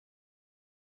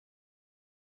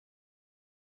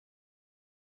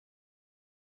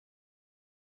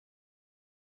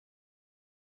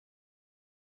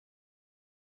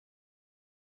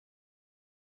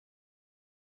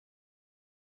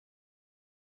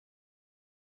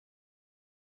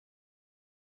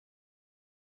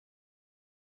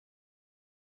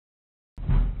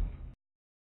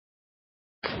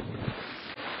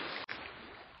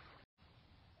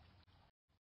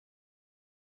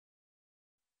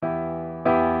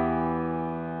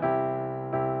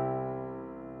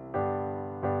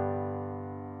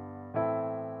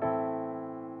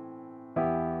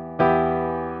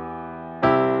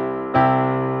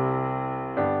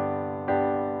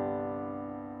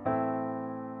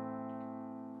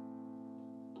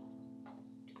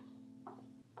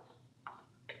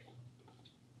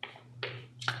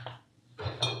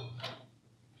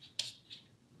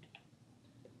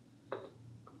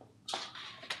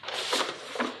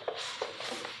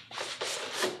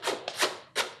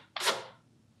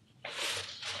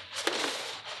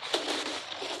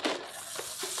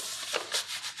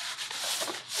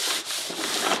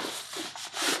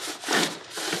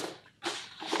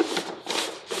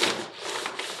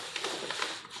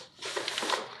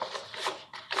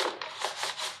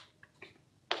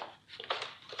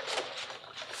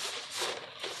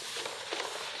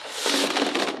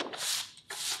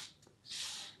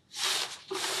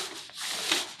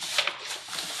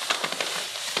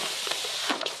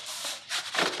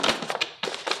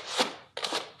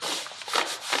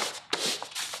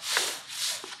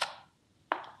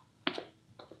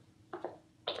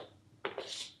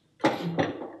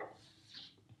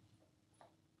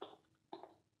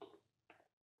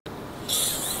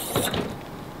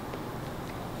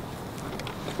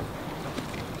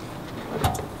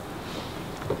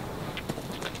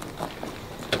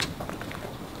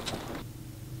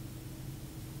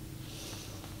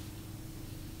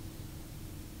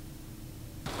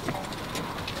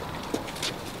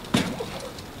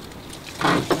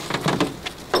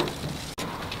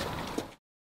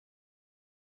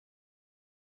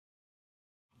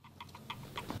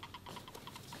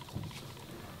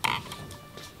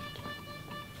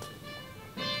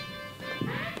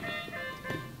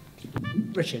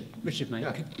Richard, mate,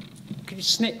 Yeah. could you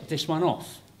snip this one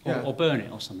off, or burn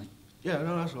it or something? Yeah,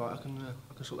 no, that's all right. I can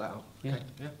sort that out. Yeah. Okay.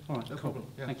 Yeah. All right. No Cool. problem.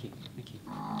 Yeah. Thank you. Thank you.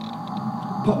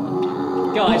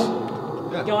 Pop. Guys,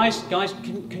 Yeah. guys,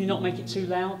 can you not make it too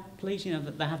loud, please? You know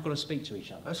that they have got to speak to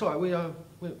each other. That's all right. We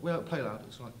don't play loud.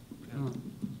 It's all right. Yeah. Right.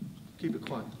 Keep it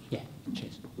quiet. Yeah.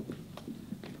 Cheers.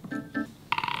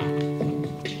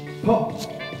 Pop.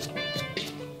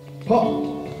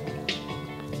 Pop.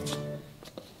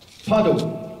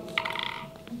 Puddle.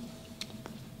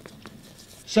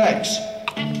 Sex.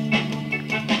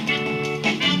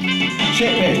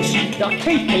 Chip bits. Now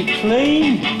keep it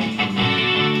clean.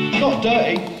 Not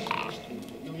dirty.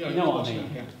 You know what I mean.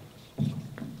 Yeah.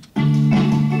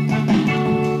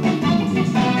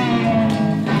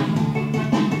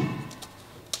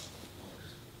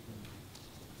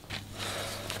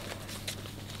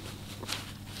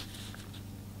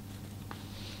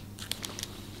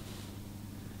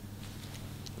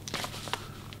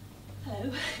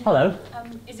 Hello.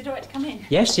 Is it all right to come in?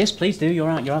 Yes, please do. You're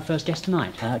our first guest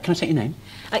tonight. Can I take your name?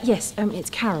 Yes, it's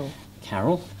Carol.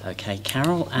 Carol. Okay,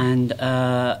 Carol. And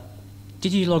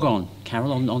did you log on,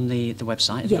 Carol, on the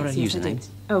website? Have you got a username? I did.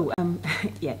 Oh,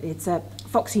 yeah, it's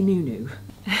Foxy Nunu.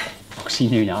 Foxy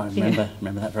Nunu, I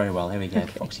remember that very well. There we go,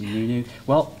 Okay. Foxy Nunu.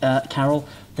 Well, Carol,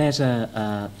 there's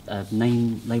a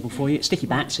name label for you. Sticky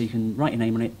back, so you can write your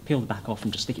name on it, peel the back off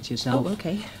and just stick it to yourself. Oh,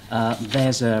 okay.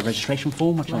 There's a registration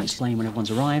form, which I'll Right. explain when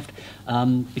everyone's arrived.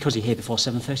 Because you're here before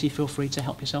 7:30, feel free to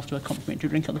help yourself to a complimentary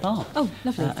drink at the bar. Oh,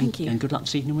 lovely, thank you. And good luck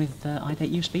this evening with I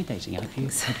Date You speed dating. I hope you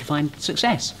find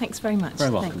success. Thanks very much.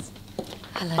 Very welcome. Thanks.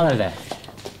 Hello there.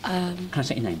 Can I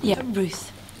take your name? Yeah,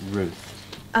 Ruth. Ruth.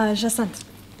 Jacinthe.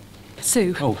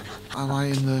 Sue. Oh, Am I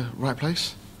in the right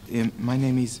place? My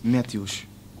name is Mateusz.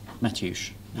 Mateusz.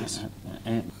 Yes.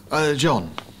 John.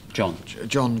 John.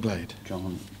 John Glade.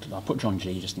 John. I'll put John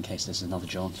G just in case there's another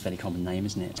John. It's a fairly common name,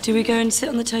 isn't it? Do we go and sit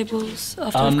on the tables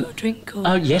after I've got a drink? Or?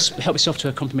 Oh, yes. Help yourself to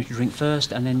a complimentary drink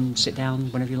first and then sit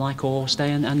down whenever you like or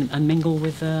stay and mingle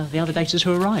with the other daters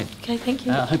who arrive. Okay, thank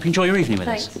you. I hope you enjoy your evening with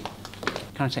us. Thanks.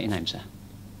 Can I take your name, sir?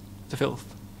 The filth.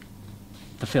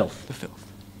 The Filth. The filth.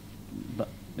 But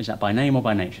is that by name or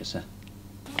by nature, sir?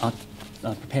 I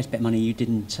prepared to bet money you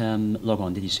didn't log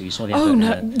on, did you, Sue? You saw the advert Oh,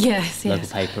 no, in the yes. local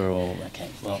paper or... OK,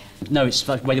 well... No, it's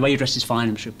the way you're dressed is fine.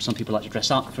 I'm sure some people like to dress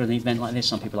up for an event like this.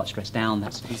 Some people like to dress down.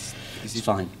 It's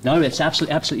fine. No, it's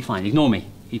absolutely fine. Ignore me.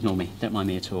 Don't mind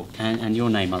me at all. And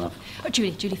your name, my love? Oh,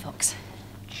 Julie Fox.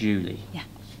 Julie. Yeah.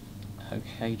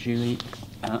 OK, Julie.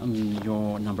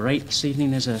 You're number 8 this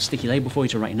evening. There's a sticky label for you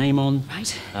to write your name on.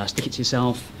 Right. Stick it to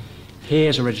yourself.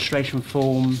 Here's a registration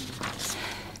form.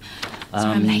 Sorry,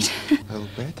 I'm late. Whole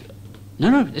bed.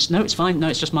 No, it's fine. No,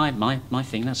 it's just my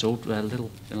thing. That's all. A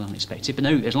little unexpected, but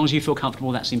no. As long as you feel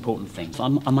comfortable, that's the important thing.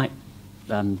 I might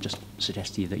just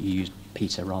suggest to you that you use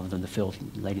Peter rather than the Phil.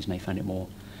 Ladies may find it more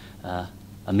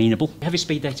amenable. Have you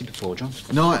speed dated before, John?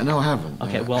 No, I haven't.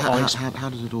 Okay, well, how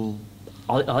does it all...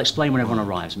 I'll explain when everyone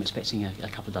arrives. I'm expecting a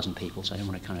couple of dozen people, so I don't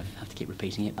want to kind of have to keep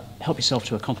repeating it. Help yourself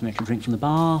to a complimentary drink from the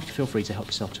bar. Feel free to help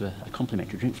yourself to a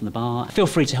complimentary drink from the bar. Feel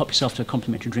free to help yourself to a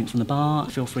complimentary drink from the bar.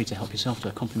 Feel free to help yourself to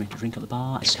a complimentary drink at the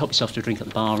bar. Help yourself to a drink at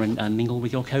the bar and mingle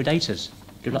with your co-daters.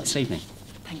 Good luck this evening.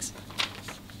 Thanks.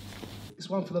 It's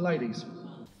one for the ladies.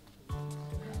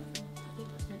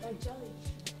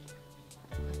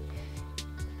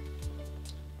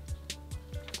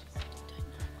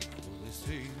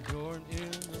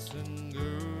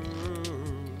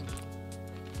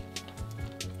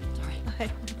 Hi.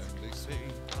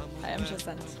 Hi, I'm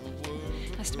Jacinthe.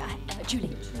 Nice to meet you.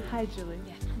 Julie. Hi, Julie.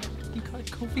 Yeah. You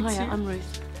got coffee Hiya, too? I'm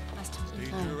Ruth. Nice to meet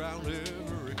you.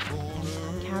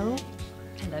 I'm Carol.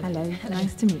 Hello. Hello.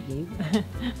 Nice to meet you.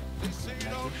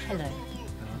 Hello.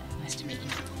 Nice to meet you.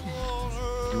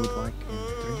 You would like a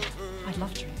drink? I'd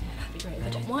love to. That'd be great if I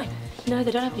don't Wine? No,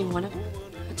 they don't have any wine. A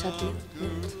tubby.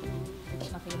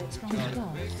 Nothing a bit strong as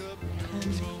well.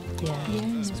 Yeah. I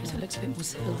suppose it looks a bit more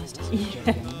civilised, doesn't it?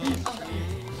 That'd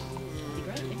be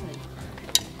great, isn't it?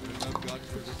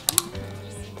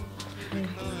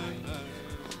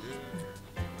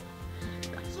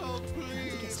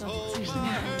 Get started soon.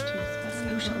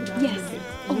 Yes.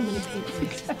 Oh,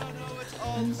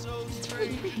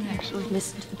 Actually,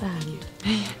 listen to the band.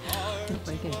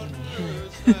 Very good, isn't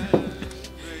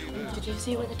it? Did you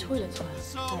see where the toilets were? Yeah,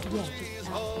 just out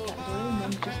of that door and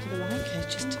then just to the right. Okay,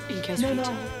 just in case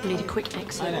we need a quick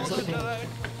exit sort of thing.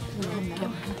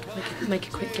 Make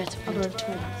a quick get I'll go over to the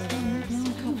toilet. No,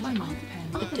 I can't find my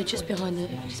pen. They're just behind the...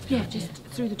 Yeah, just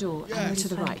through the door and to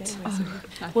the right. Oh,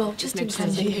 well, just in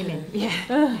case you...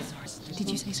 Yeah. Did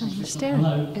you say something staring?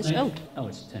 Hello. It's, oh. Oh,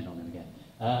 it's turned on. There we go.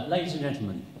 Ladies and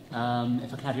gentlemen,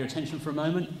 if I can have your attention for a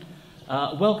moment,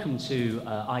 welcome to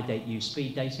I Date You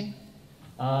Speed Dating.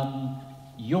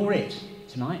 You're it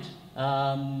tonight.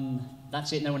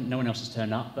 That's it. No one else has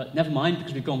turned up, but never mind,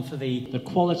 because we've gone for the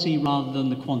quality rather than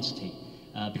the quantity.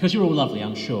 Because you're all lovely,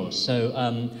 I'm sure. So,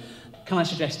 can I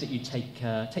suggest that you take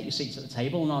your seats at the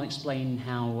table, and I'll explain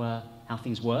how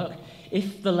things work.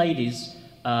 If the ladies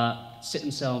sit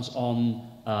themselves on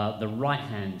the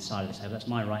right-hand side of the table, that's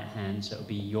my right hand, so it'll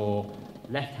be your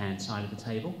left-hand side of the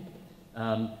table,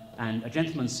 and a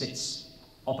gentleman sits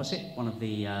opposite one of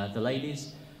the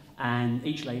ladies, and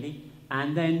each lady,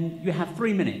 and then you have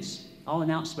 3 minutes. I'll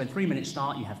announce when 3 minutes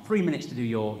start. You have 3 minutes to do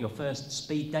your first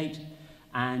speed date,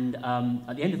 and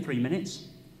at the end of 3 minutes,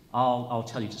 I'll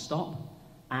tell you to stop.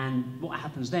 And what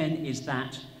happens then is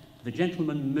that the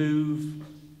gentlemen move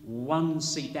one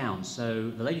seat down.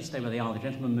 So the ladies stay where they are. The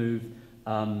gentlemen move.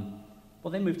 Well,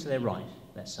 they move to their right,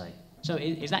 let's say. So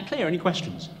is that clear? Any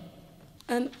questions?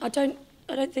 I don't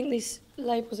think these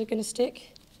labels are going to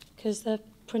stick because they're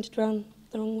printed around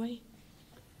the wrong way.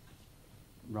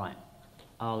 Right.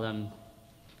 I'll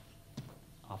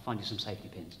find you some safety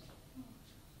pins.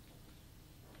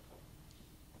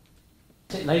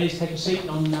 Ladies, take a seat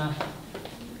on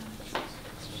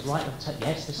right of the table.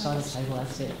 Yes, this side of the table.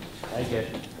 That's it. Very good.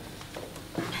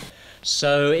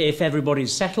 So, if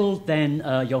everybody's settled, then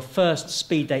your first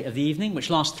speed date of the evening, which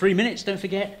lasts 3 minutes. Don't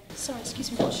forget. Sorry,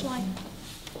 excuse me, what shall I...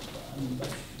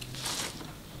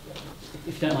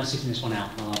 If you don't mind sitting this one out,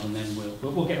 and then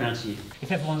we'll get round to you.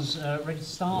 If everyone's ready to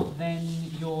start, then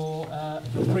your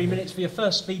 3 minutes for your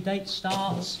first speed date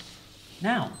starts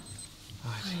now.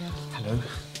 Right. Hello.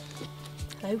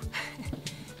 Hello.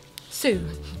 Sue.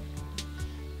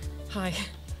 Hi.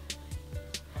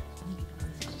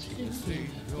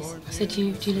 So do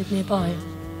you live nearby?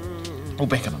 Oh,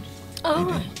 Beckenham. Oh,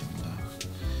 Maybe. right.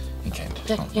 In Kent.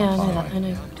 Yeah, I know Far that. away. I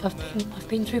know. I've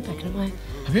been through Beckenham.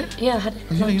 Have you? Yeah, I had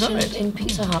Oh, you know lunch it? in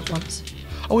Pizza Hut once.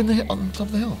 Oh, on top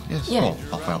of the hill. Yes. Yeah. Well,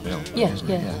 halfway up the hill. Yeah, isn't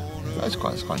yeah. it? Yeah. That's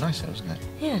quite nice there, isn't it?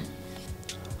 Yeah.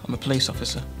 I'm a police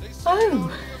officer. Oh.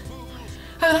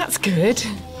 Oh, that's good.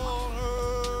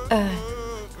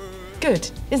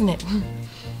 Good, isn't it?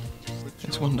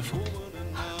 It's wonderful.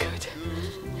 Good.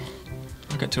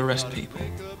 I get to arrest people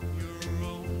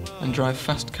and drive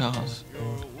fast cars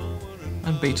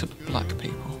and beat up black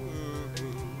people.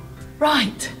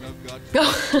 Right.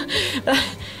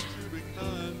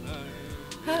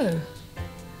 Oh.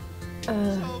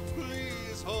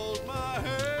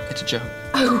 It's a joke.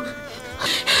 Oh.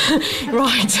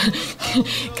 Right.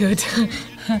 Good.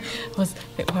 Was a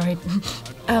bit worried.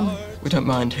 We don't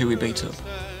mind who we beat up.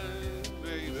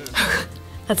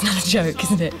 That's not a joke,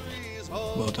 isn't it?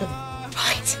 Well done.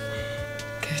 Right.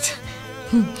 Good.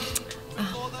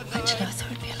 Actually, I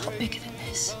thought it'd be a lot bigger than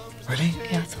this. Really?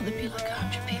 Yeah, I thought there'd be like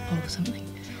 100 people or something.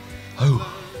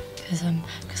 Oh. Because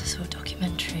I saw a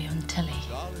documentary on telly.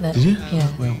 That, Did you? Yeah.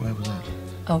 Where was that?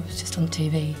 Oh, it was just on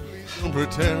TV. Don't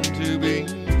pretend to be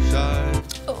shy.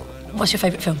 Oh, what's your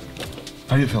favourite film?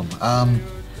 Favourite film?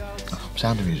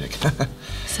 Sound of Music.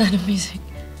 Sound of Music.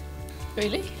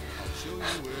 Really?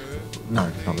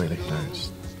 No, not really. No.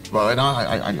 Well, no,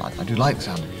 I do like the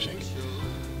Sound of Music.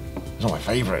 It's not my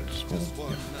favourite. Well,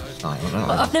 yeah, I don't know.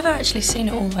 Well, I've never actually seen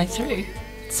it all the way through.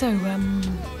 So,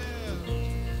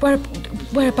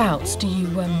 whereabouts do you,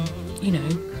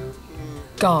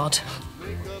 guard?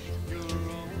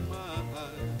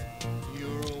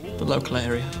 The local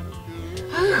area.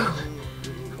 Oh,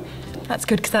 that's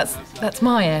good because that's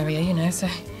my area, so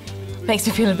makes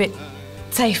me feel a bit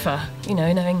safer,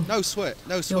 knowing No sweat,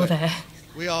 no you're sweat. there.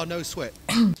 We are no sweat.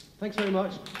 Thanks very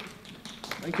much.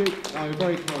 Thank you. Oh,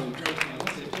 very kind. Very kind.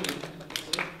 That's it. Brilliant.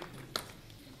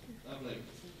 Lovely.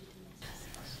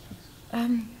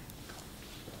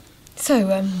 So,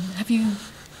 have you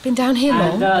been down here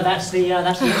long? And that's the end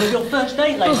of your first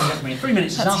date, ladies and gentlemen. 3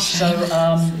 minutes is up, so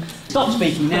stop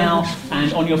speaking now,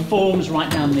 and on your forms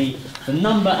write down the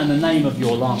number and the name of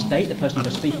your last date, the person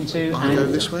you're speaking to. I and go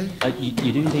this way? You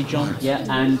do indeed, John, yeah,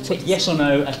 and tick yes or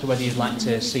no as to whether you'd like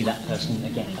to see that person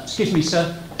again. Excuse me,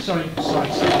 sir. Sorry,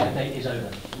 that date is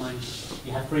over. Mind,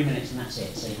 you have 3 minutes and that's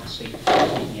it, so you have to speak at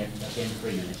the end of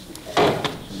 3 minutes.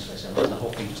 So the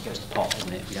whole thing just goes to pot,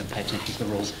 doesn't it, if we don't pay attention to the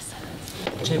rules.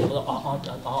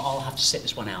 I'll have to sit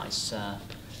this one out.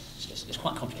 It's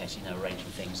quite complicated, you know, arranging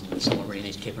things, and someone really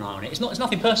needs to keep an eye on it. It's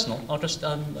nothing personal. I'll just,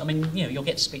 I mean, you know, you'll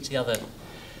get to speak to the other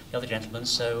gentlemen,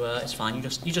 so it's fine. You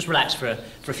just relax for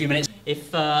a few minutes. If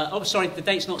oh, sorry, the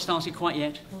date's not started quite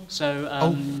yet. So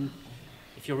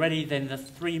if you're ready, then the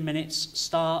 3 minutes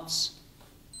starts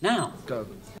now. Go.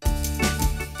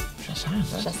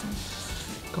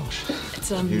 Gosh.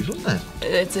 It's Unusual, isn't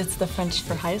it? it's the French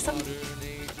for hyacinth.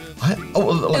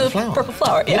 Oh, like a flower. Purple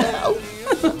flower, yeah.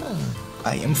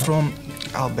 I am from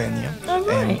Albania, Oh,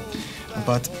 right.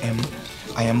 but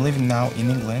I am living now in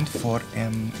England for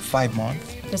 5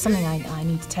 months. There's something I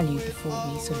need to tell you before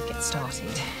we sort of get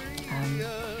started.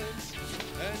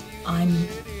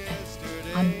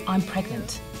 I'm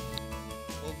pregnant.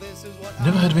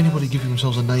 Never heard of anybody giving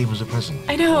themselves a name as a present.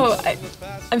 I know.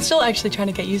 I'm still actually trying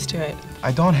to get used to it.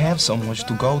 I don't have so much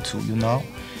to go to, you know.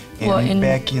 What, in-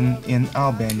 Back in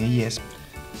Albania, yes.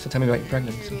 So tell me about your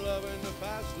pregnancy.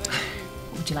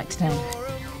 What would you like to know?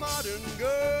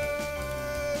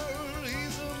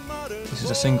 This is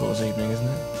a singles evening, isn't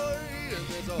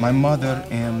it? My mother,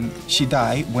 she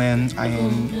died when I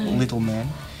am a little man,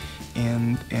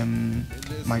 and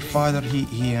my father,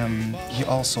 he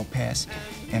also passed.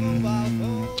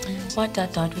 My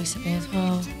dad died recently as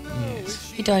well.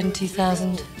 Yes. He died in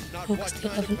 2000, August the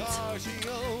 11th.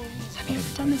 Have you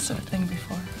ever done this sort of thing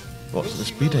before? What's the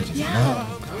speed dating? Yeah.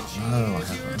 No, I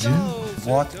haven't. You?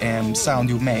 What sound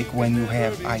you make when you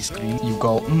have ice cream? You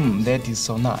go, that is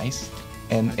so nice.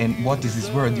 And what is this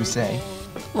word you say?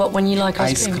 What, when you like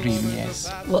Ice cream, yes.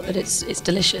 What, that it's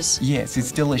delicious? Yes,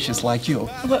 it's delicious like you.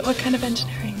 What kind of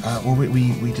engineering? Well,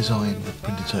 we design the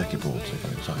printed circuit boards, so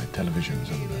inside televisions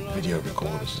and video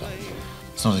recorders. So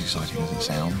it's not as exciting as it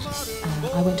sounds.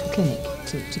 I went to a clinic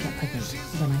to get pregnant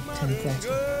when I turned 30.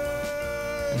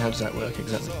 And how does that work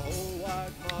exactly?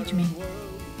 What do you mean?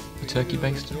 A turkey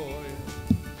baster?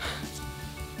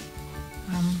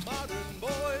 I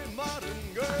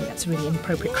think that's a really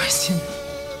inappropriate question.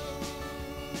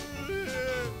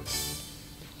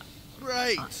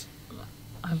 Great.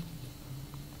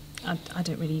 I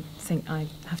don't really think I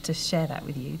have to share that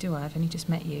with you, do I? I've only just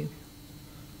met you.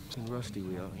 And rusty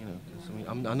we are, you know. 'Cause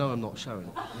I mean, I know I'm not showing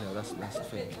it. You know, that's the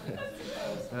thing.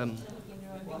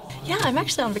 Yeah, I'm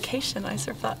actually on vacation. I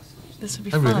sort of thought this would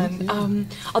be Oh, fun. really?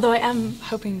 Although I am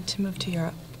hoping to move to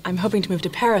Europe. I'm hoping to move to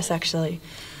Paris, actually.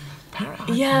 Paris?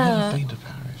 Yeah. I've never been to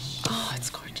Paris. Oh, it's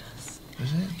gorgeous.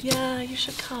 Is it? Yeah, you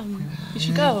should come. You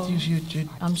should go. You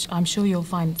I'm sure you'll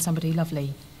find somebody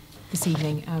lovely this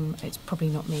evening. It's probably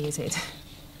not me, is it?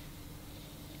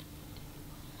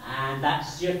 And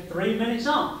that's your 3 minutes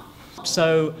up.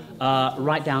 So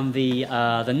write down the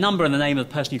number and the name of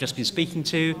the person you've just been speaking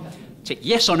to. Tick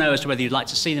yes or no as to whether you'd like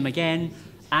to see them again.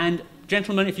 And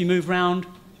gentlemen, if you move round,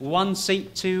 one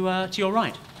seat to your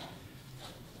right.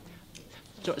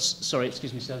 Sorry,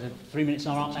 excuse me, sir. The 3 minutes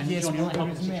are up. And Yes, John, you're not there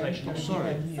helping the is situation. man.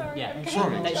 Sorry. Yeah.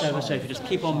 Sorry. It's over. So if you just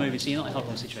keep on moving, so you're not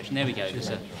helping the situation. There we go. There's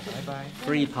a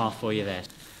free path for you there.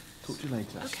 Talk to you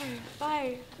later. Okay,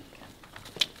 bye.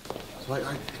 So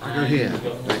I go here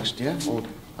next, yeah? Or,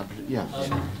 yeah.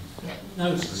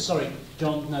 No, sorry,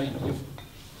 John. No,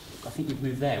 I think you'd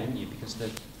move there, wouldn't you? Because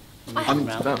the I haven't-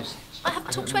 round. I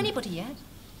haven't talked to anybody yet.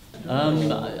 No,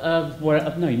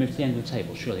 you moved to the end of the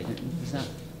table. Surely, is that?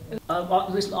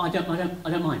 Listen, I don't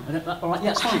mind. All right,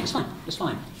 yeah, it's fine.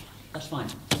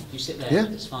 You sit there. Yeah?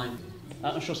 It's fine.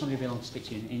 I'm sure somebody will be able to speak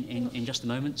to you in just a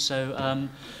moment. So,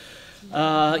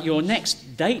 your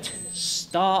next date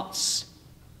starts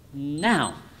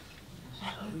now.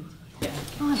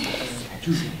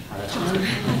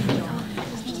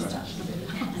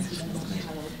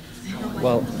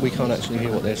 Well, we can't actually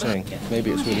hear what they're saying.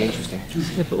 Maybe it's really interesting.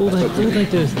 Yeah, but all they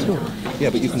do is talk. Yeah,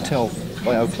 but you can tell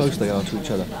by how close they are to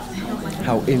each other,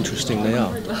 how interesting they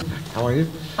are. How are you?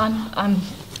 I'm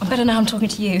better now I'm talking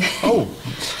to you. Oh.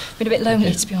 Been a bit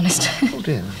lonely, to be honest. Oh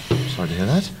dear. Sorry to hear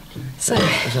that. So,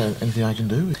 Is there anything I can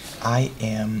do? I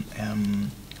am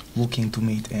looking to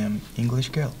meet an English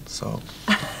girl, so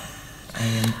I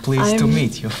am pleased to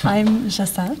meet you. I'm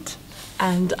Jacinthe,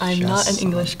 and I'm not an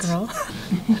English girl.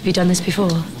 Have you done this before?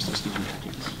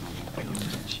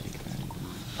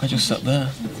 I just sat there.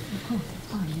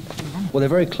 Well, they're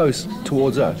very close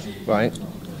towards us, right?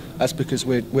 That's because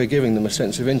we're giving them a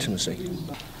sense of intimacy.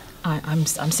 I'm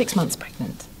 6 months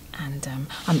pregnant, and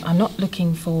I'm not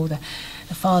looking for the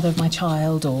father of my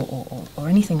child or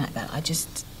anything like that. I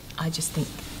just think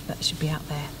that it should be out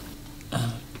there.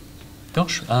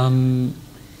 Gosh,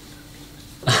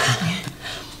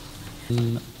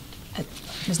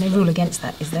 There's no rule against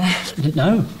that, is there?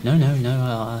 No.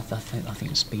 I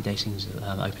think speed dating's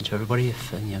open to everybody.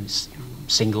 If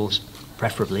singles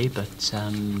preferably, but.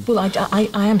 Well, I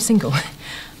am single.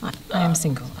 I am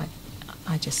single.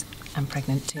 I just am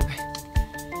pregnant too.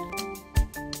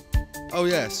 Oh,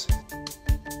 yes.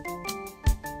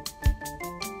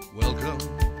 Welcome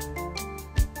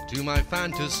to my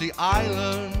fantasy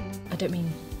island. I don't mean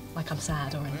like I'm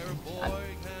sad or anything.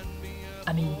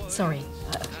 I mean, sorry.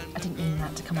 I didn't mean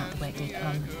that to come out the way it did.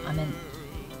 I meant...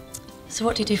 So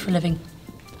what do you do for a living?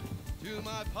 Do you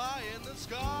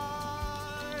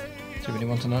really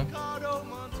want to know?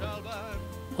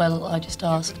 Well, I just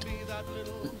asked.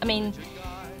 I mean,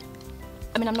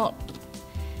 I'm not...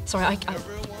 Sorry,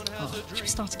 should we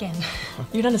start again?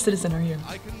 You're not a citizen, are you?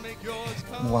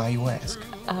 Why you ask?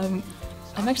 I'm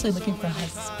actually looking for a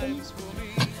husband.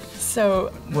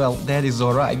 So... Well, that is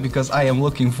all right, because I am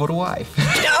looking for a wife.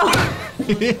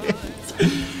 You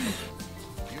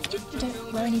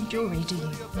don't wear any jewellery, do you?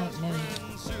 No,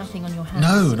 nothing on your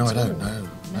hands. No, I don't. No.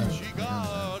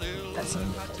 That's...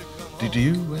 Do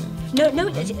you? No,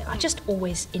 it just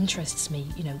always interests me,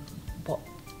 what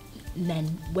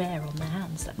men wear on their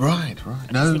hands. Right. I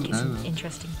just think it's an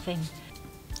interesting thing.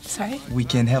 Sorry? We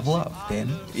can have love,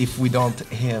 then. If we don't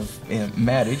have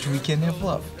marriage, we can have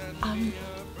love.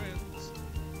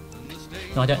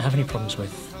 No, I don't have any problems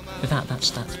with that.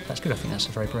 That's good. I think that's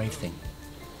a very brave thing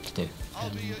to do.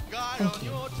 Thank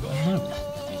you. No,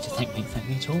 to thank me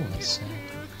at all.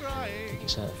 I think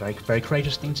it's a very, very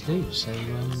courageous thing to do. So,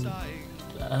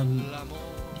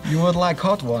 You would like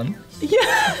hot one?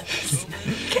 Yeah.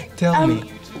 Tell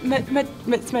me.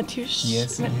 Mateusz.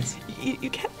 Yes. You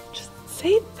can't just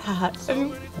say that. I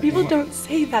mean, people don't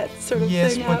say that sort of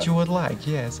Yes, thing. but you would like.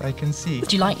 Yes, I can see.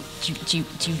 Do you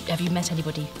have you met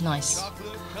anybody nice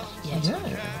yet? Yeah,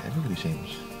 everybody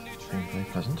seems very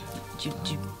pleasant. Do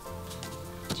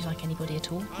you like anybody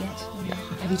at all yet?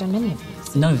 Have you done many of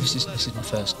these? no, this is my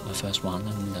first one,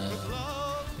 and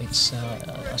it's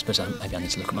I suppose maybe I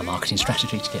need to look at my marketing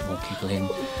strategy to get more people in.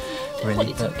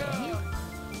 Really, but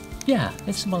yeah,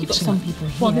 it's You've got some people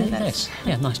here. Well, yes,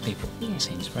 nice people. Yeah. It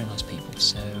seems very nice people.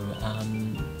 So I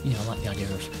like the idea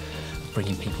of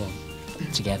bringing people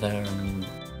together and.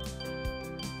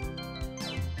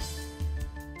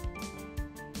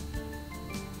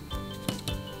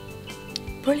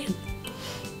 Brilliant.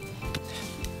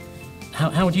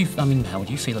 How would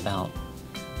you feel about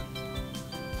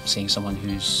seeing someone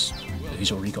who's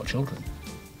already got children?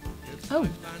 Oh,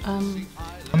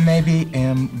 Maybe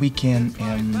we can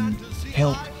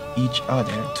help each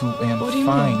other to What do you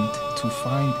find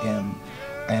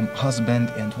husband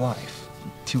and wife.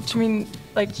 Do you mean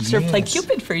like sort of play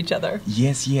Cupid for each other?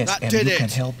 Yes, That and did you can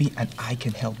it. help me and I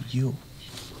can help you.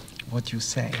 What you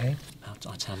say, eh?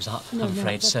 Our time's up, No, I'm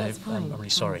afraid. So that's fine. I'm really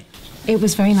sorry. it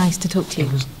was very nice to talk to you.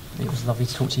 It was lovely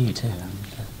to talk to you too. And,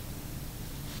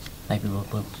 maybe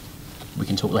we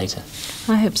can talk later.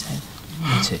 I hope so.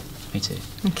 Me too.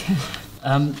 Okay.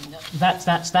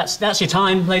 That's your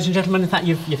time, ladies and gentlemen. In fact,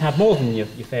 you've had more than your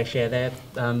fair share there.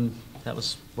 That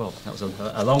was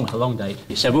a long date.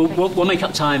 So we'll make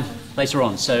up time later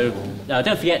on. So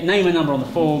don't forget, name and number on the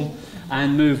form,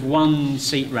 and move one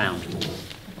seat round.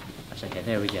 That's okay.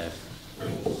 There we go.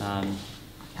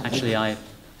 Actually,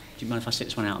 do you mind if I sit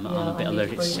this one out? I'm a bit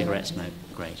allergic to cigarette smoke.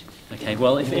 Great. Okay.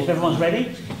 Well, if everyone's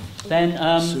ready, then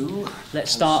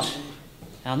let's start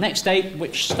our next date,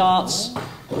 which starts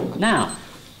now.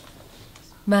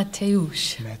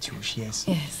 Mateusz. Mateusz, yes.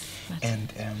 Yes.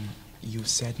 And you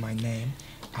said my name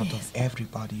out of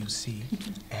everybody you see,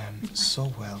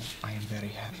 so well. I am very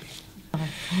happy.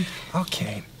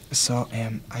 Okay, so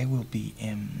I will be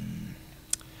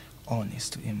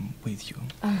honest with you.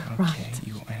 Oh, okay, right.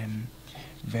 you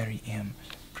very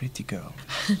pretty girl.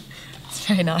 It's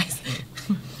very nice.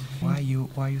 Why you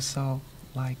so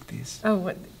like this? Oh,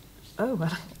 what? Oh,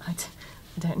 well, I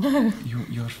don't know.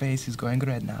 Your face is going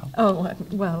red now. Oh,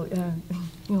 well,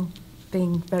 you're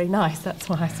being very nice, that's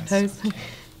why, I suppose.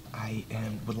 I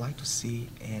would like to see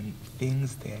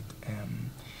things that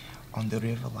on the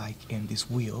river, like this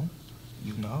wheel,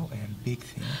 big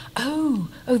thing.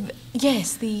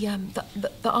 Yes, the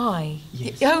eye.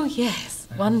 Yes. Oh, yes,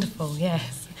 wonderful,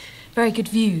 yes. Very good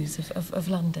views of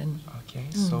London. Okay,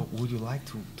 so would you like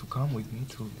to come with me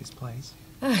to this place?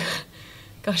 Oh,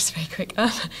 gosh, it's very quick.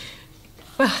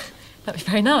 Well, That'd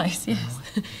be very nice, yes.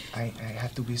 I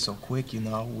have to be so quick, you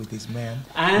know, with this man.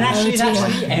 And actually,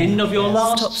 that's the end of your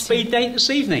last speed date this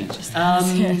evening.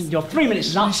 Yes. Your 3 minutes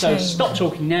is up, so stop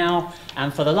talking now.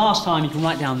 And for the last time, you can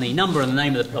write down the number and the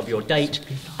name of your date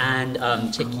and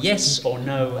tick yes or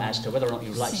no as to whether or not you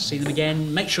would like to see them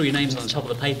again. Make sure your name's on the top of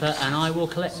the paper, and I will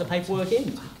collect the paperwork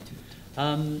in.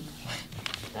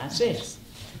 That's it.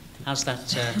 How's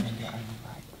that?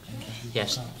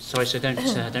 Yes. Sorry, so don't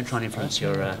try and influence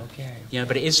your. Yeah,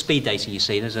 but it is speed dating. You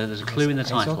see, there's a clue in the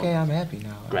title. It's okay. I'm happy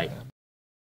now. Great.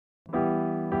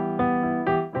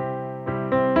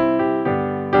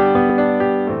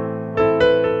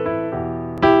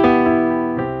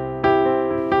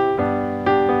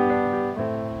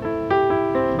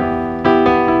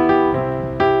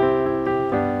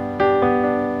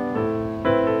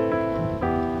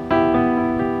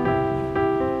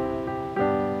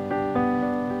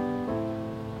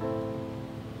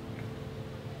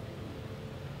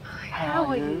 How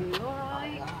are you? All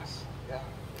right?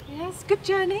 Yes, good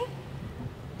journey?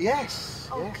 Yes.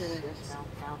 Oh, yes, good. Yes,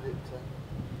 found it.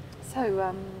 So,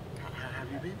 How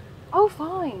have you been? oh,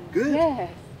 fine. Good.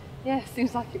 Yes. Yes,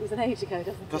 seems like it was an age ago,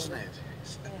 doesn't it? Doesn't it?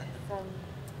 Yes,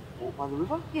 Walk by the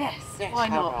river? yes, Yes, why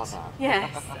how not? about that?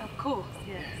 Yes, of course,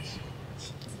 yes.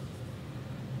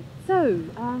 So,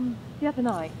 the other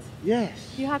night,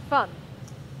 Yes. you had fun?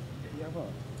 Yeah, well,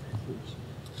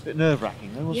 it's a bit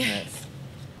nerve-wracking though, wasn't Yes. it?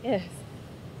 Yes.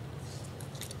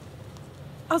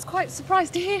 I was quite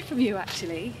surprised to hear from you,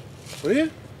 actually. Were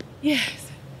you?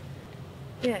 Yes.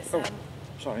 Yes. Oh,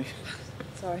 sorry.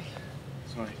 Sorry.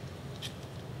 Sorry.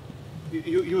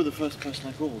 You were the first person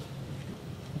I called.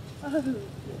 Oh.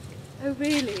 Oh,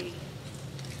 really?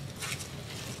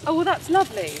 Oh, well, that's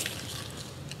lovely.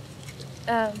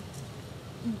 Have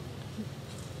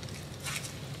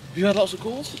you had lots of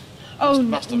calls? Oh,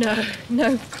 Must have.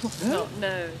 no, of course not.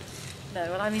 No. No,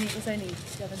 well, I mean, it was only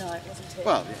the other night, wasn't it?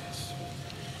 Well, yes.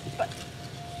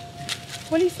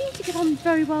 Well, you seem to get on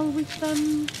very well with,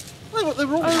 Well, they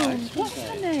were all oh, nice, what's weren't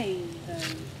her they? name,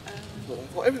 though? Well, I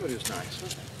thought everybody was nice,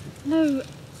 wasn't No,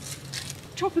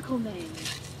 tropical name.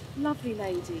 Lovely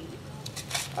lady.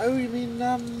 Oh, you mean,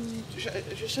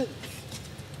 Jacinth?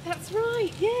 That's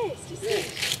right, yes,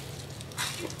 yes.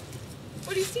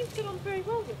 Well, you seem to get on very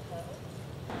well with her.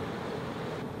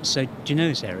 So, do you know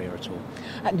this area at all?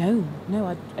 No,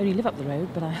 I only live up the road,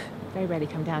 but I very rarely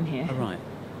come down here. Oh, right.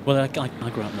 Well, I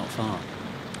grew up not far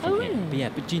from here. really? But yeah,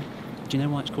 but do you know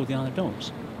why it's called the Isle of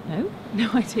Dogs? No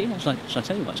idea. Shall I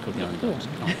tell you why it's called the Isle of Dogs?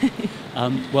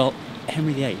 Well,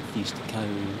 Henry VIII used to go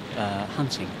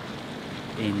hunting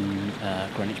in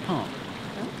Greenwich Park.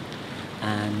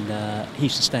 And he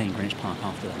used to stay in Greenwich Park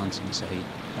after the hunting, so he'd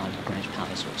died at Greenwich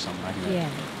Palace or somewhere, I don't know. Yeah.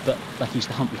 But like, he used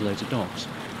to hunt with loads of dogs,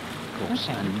 of course.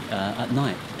 Okay. And at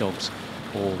night, dogs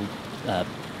all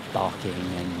barking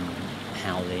and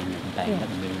howling and baying at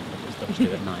the moon, as dogs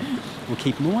do at night, will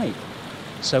keep them awake.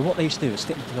 So what they used to do was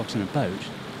stick the dogs in a boat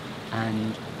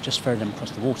and just ferry them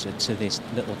across the water to this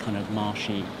little kind of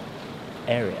marshy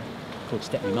area called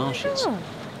Stepney Marshes,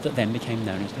 that then became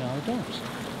known as the Isle of Dogs.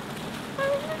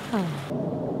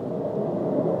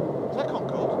 Is that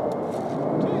Concord?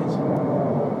 It is.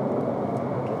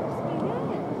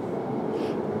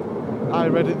 I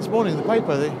read it this morning in the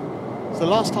paper. It's the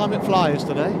last time it flies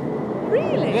today.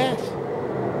 Really? Yes.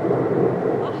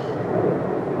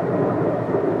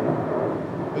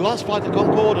 The last flight to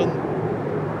Concord and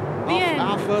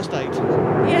our first date.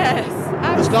 Yes.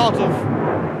 The start of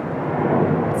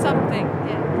something,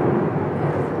 yes.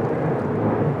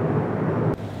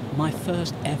 My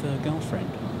first ever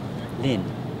girlfriend, Lynn,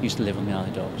 used to live on the Isle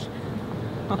of Dogs.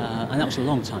 And that was a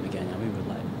long time ago now. We were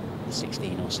like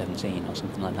 16 or 17 or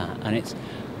something like that. And it's,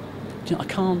 you know,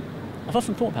 I've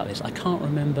often thought about this. I can't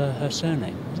remember her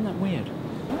surname. Isn't that weird?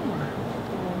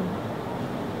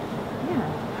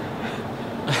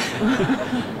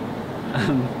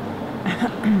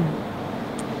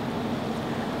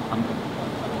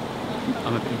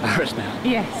 I'm a bit embarrassed now.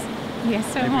 Yes,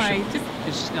 so am I. I'm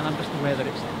just aware that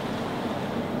it's the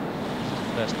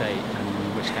first date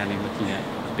and we're standing looking at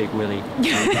Big Willie.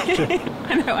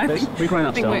 I know, we're grown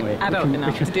up, aren't we? Adult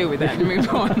enough to deal with that and move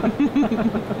on.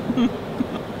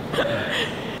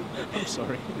 I'm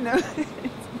sorry. No, it's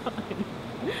fine.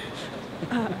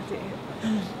 Oh dear.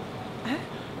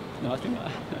 No, I think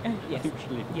yes. I think we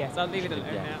should leave. Yes, I'll leave it alone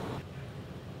Yeah. now.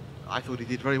 I thought he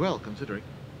did very well, considering.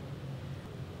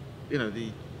 You know,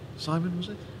 the Simon, was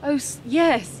it? Oh,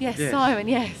 yes, Yes. Simon,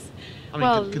 yes. I mean,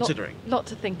 well, considering. lot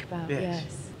to think about,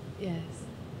 Yes. yes.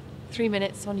 3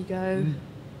 minutes, on you go.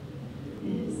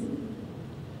 Yes.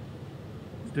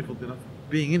 It's difficult enough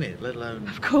being in it, let alone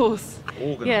Of course.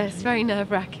 organised. Yes, very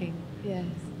nerve-wracking. Yes.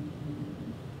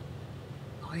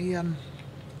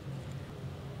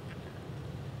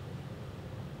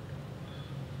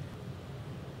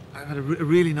 I've had a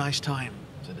really nice time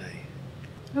today.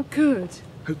 Oh, good.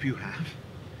 Hope you have.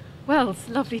 Well, it's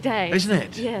a lovely day. Isn't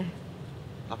it? Yeah.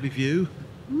 Lovely view.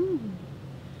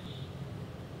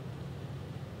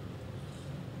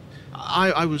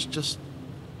 I was just,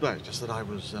 well, just that I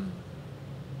was,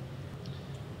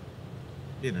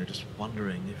 you know, just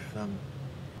wondering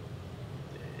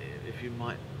if you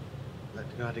might like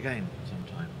to go out again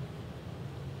sometime.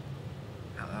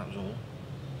 That was all.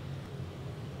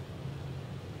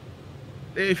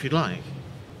 If you'd like.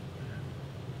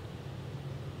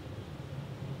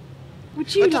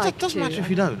 Would you like It doesn't to? matter if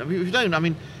you don't. I mean, if you don't, I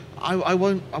mean, I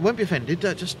won't be offended.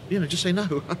 Just, you know, just say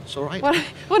no. It's all right. Well,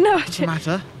 no, I Doesn't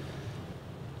matter.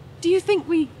 Do you think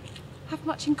we have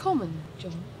much in common,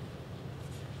 John?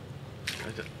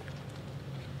 I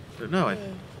don't know.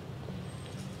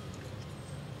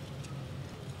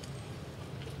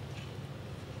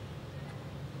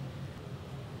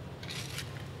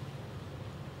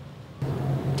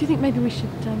 Do you think maybe we should,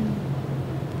 I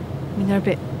mean, they're a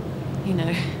bit, you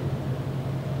know...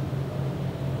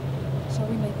 Shall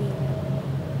we maybe,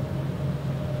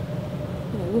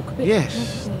 you know, walk a bit?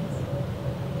 Yes.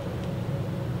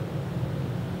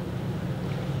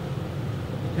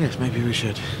 Yes, maybe we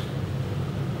should.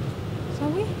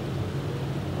 Shall we?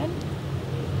 Then?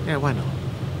 Yeah, why not?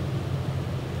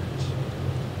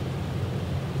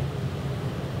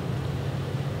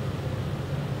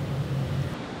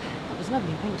 That was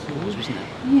lovely, thank you. It was, wasn't it?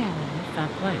 Yeah. Fab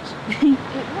place.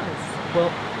 It was.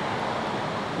 Well,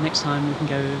 next time we can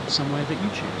go somewhere that you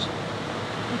choose.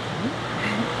 Okay.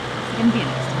 It's going to be a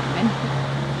next time then.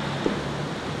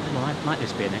 Well, I'd like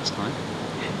this to be a next time.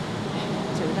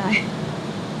 So would I.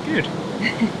 Good.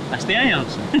 That's the A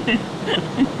answer.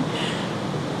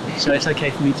 So it's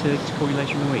okay for me to call you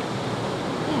later in the week?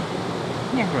 Yeah.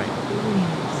 Yeah. Great. Really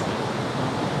nice.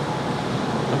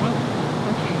 I will.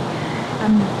 Okay.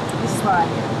 This is where I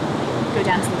go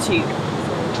down to the tube.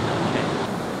 Okay.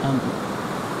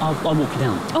 I'll walk you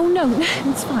down. Oh no,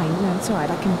 it's fine. No, it's all right.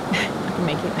 I can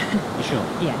make it. You sure?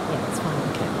 Yeah, it's fine.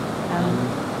 Okay.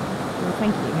 Well,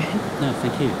 thank you. No,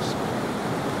 thank you.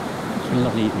 It's been a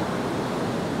lovely evening.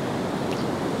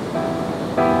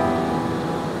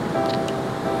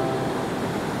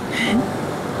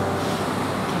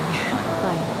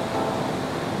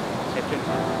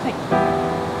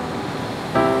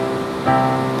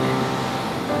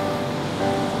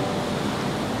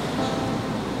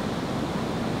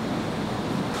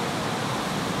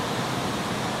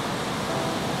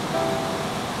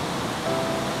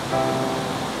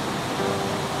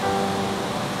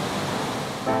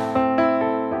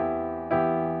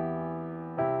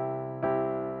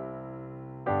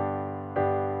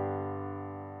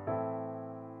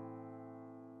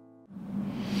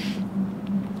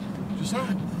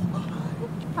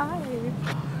 Hi.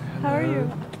 How are you?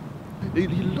 You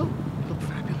look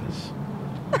fabulous.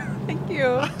 Thank you.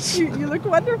 You look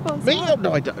wonderful. Me? Oh,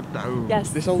 no, I don't know.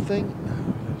 Yes. This whole thing? No,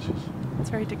 it's just... It's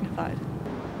very dignified.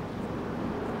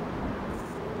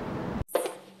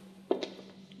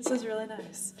 This is really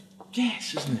nice.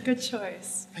 Yes, isn't it? Good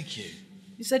choice. Thank you.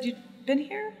 You said you'd been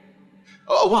here?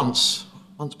 Oh, once.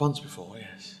 Once before,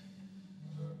 yes.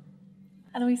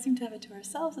 And we seem to have it to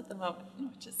ourselves at the moment,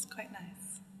 which is quite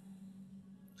nice.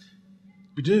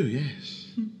 We do, yes.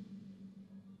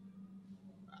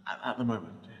 At the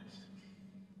moment,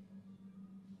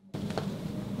 yes.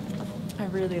 I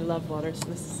really love water, so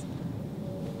this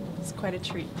is quite a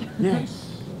treat.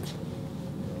 Yes.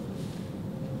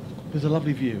 There's a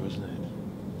lovely view, isn't it?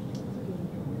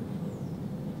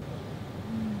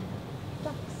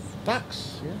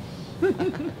 Ducks, yes.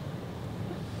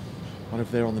 What if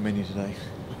they're on the menu today?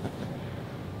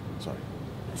 Sorry.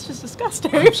 It's just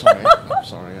disgusting. I'm sorry. I'm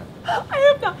sorry.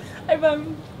 I have not.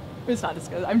 It's not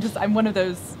disgusting. I'm one of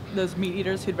those meat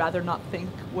eaters who'd rather not think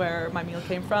where my meal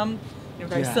came from. You know,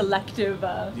 very selective.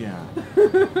 Yeah.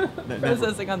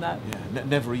 Processing on that. Yeah.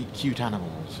 Never eat cute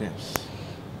animals. Yes.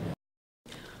 Yeah.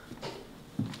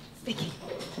 Vicky.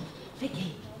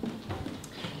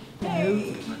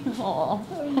 Hey. Aw.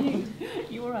 How are you?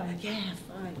 You all right? Yeah,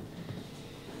 fine.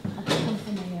 I've just come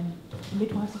from a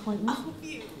midwife's appointment. Oh,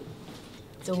 you.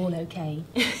 It's all okay.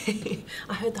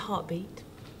 I heard the heartbeat.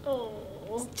 Oh.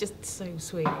 It's just so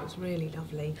sweet. It was really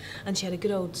lovely. And she had a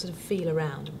good old sort of feel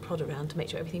around and prod around to make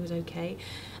sure everything was okay.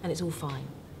 And it's all fine.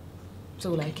 It's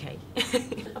all okay.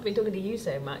 I've been talking to you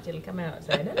so much, it'll come out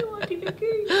saying, hello, Auntie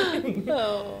Vicky.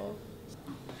 Oh.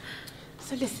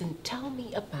 So listen, tell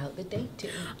me about the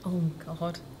dating. Oh,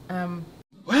 God.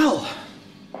 Well,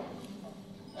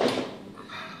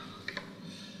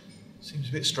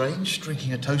 a bit strange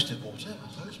drinking a toasted water,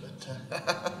 I suppose, but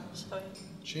Sorry.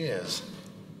 cheers.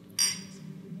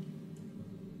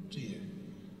 To you.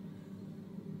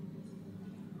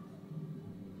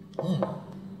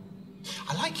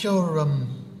 I like your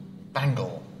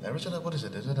bangle. There is it. What is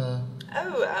it? Is it a?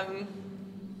 Oh,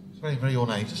 It's very, very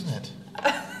ornate, isn't it?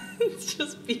 it's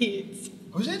just beads.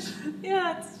 Oh, is it?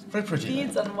 Yeah, it's very pretty.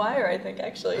 beads on wire, I think,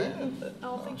 actually. Yeah.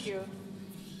 Oh, thank you.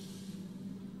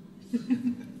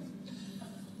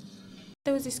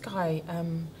 There was this guy,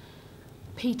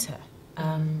 Peter,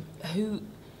 who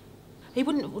he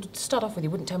wouldn't start off with. He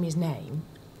wouldn't tell me his name.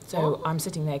 So I'm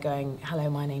sitting there going,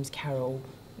 "Hello, my name's Carol.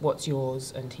 What's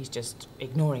yours?" And he's just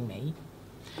ignoring me.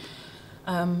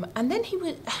 And then he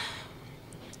was,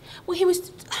 well, he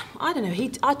was, I don't know.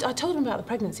 I told him about the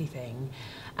pregnancy thing,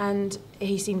 and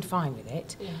he seemed fine with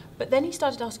it. Yeah. But then he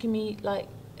started asking me like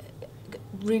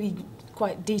really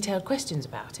quite detailed questions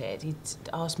about it. He'd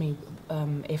asked me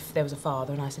if there was a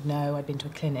father, and I said no. I'd been to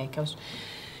a clinic. I was,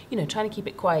 trying to keep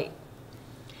it quite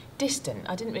distant.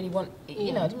 I didn't really want, I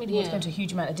didn't really want to go into a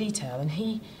huge amount of detail. And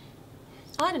he,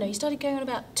 I don't know, he started going on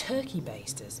about turkey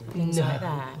basters and things like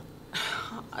that.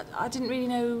 I didn't really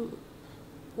know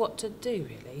what to do,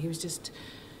 really. It was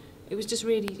just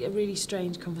really a really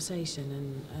strange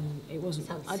conversation, and it wasn't.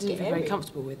 I didn't feel very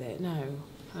comfortable with it. No.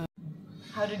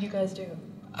 How did you guys do?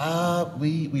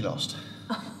 We lost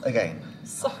again.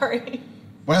 Sorry.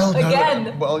 Well, no,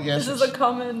 again. Well, yes. This is a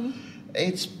common.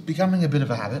 It's becoming a bit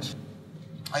of a habit.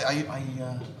 I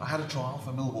had a trial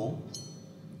for Millwall,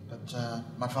 but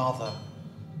my father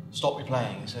stopped me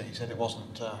playing. He said it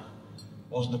wasn't a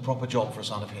proper job for a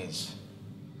son of his.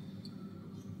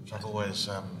 Which I've always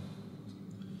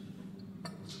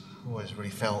really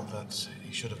felt that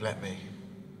he should have let me.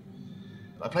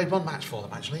 I played one match for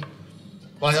them actually.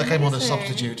 Well, I came on as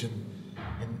substitute in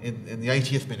the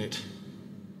 80th minute,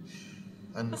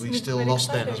 and we still really lost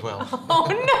exciting. then as well. Oh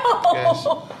no! Yes.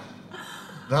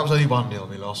 That was only 1-0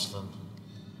 we lost,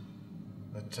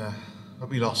 but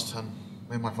we lost. And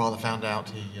when my father found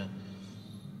out,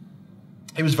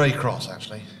 he was very cross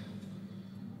actually.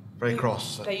 Very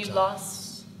cross. That you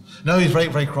lost? No, he was very,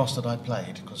 very cross that I'd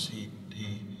played, because he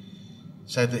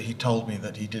said that he told me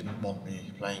that he didn't want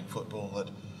me playing football,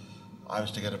 that I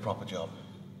was to get a proper job.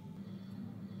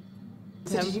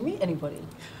 So did you meet anybody?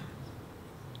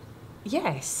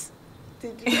 Yes.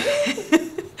 Did you?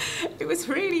 It was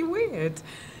really weird.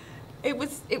 It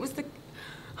was the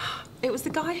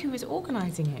guy who was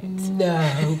organising it.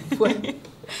 No.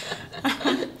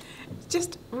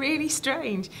 Just really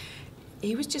strange.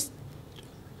 He was just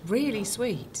really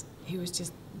sweet. He was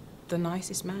just the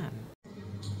nicest man.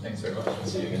 Thanks very much.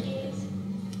 See you again.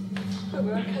 Oh,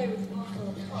 we're okay with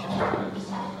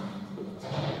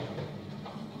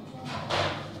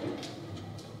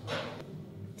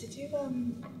Did you,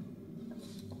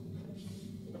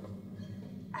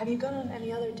 have you gone on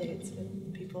any other dates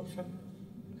with people from...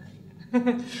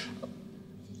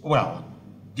 Well,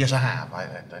 yes, I have.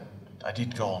 I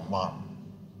did go on one.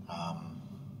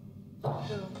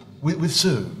 With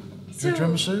Sue. Do you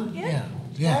remember Sue? Yeah.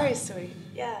 Very sweet.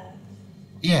 Yeah.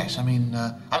 Yes, I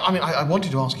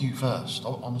wanted to ask you first,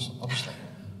 obviously.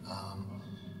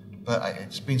 But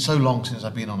it's been so long since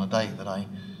I've been on a date that I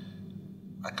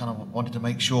kind of wanted to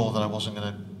make sure that I wasn't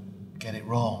going to get it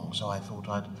wrong. So I thought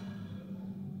I'd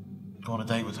go on a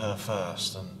date with her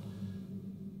first, and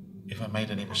if I made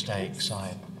any mistakes,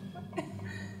 Well,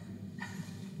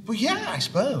 yeah, I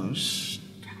suppose.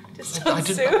 I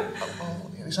didn't.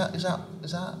 Is that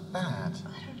bad?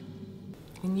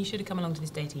 And you should have come along to this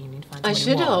dating evening to find I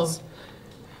someone should who was. have.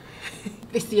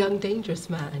 This young, dangerous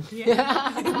man.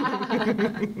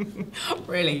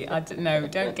 Really, I don't know.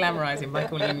 Don't glamorise him by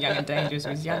calling him young and dangerous. He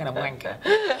was young and a wanker.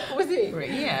 Was he?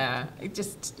 Yeah, it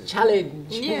just...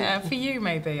 Challenge. Yeah, for you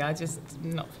maybe.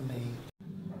 Not for me.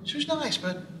 She was nice,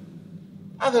 but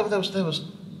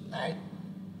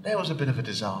there was a bit of a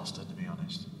disaster, to be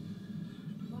honest.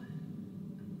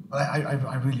 But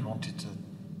I really wanted to,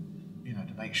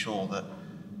 to make sure that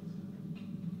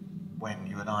when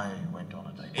you and I went on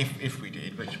a date, if we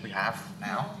did, which we have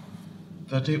now,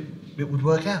 that it would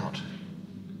work out.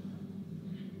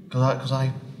 Because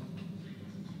I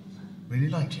really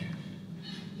liked you.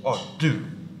 Or do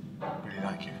really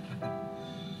like you.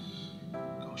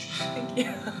 Gosh. Thank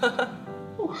you.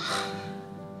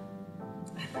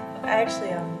 I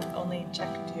actually only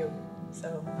checked you,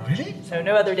 so... Really? So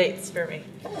no other dates for me.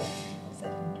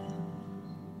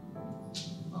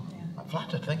 I'm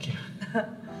flattered, thank you.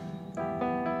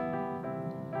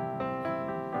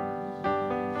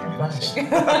 Really nice.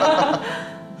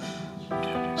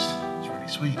 It's really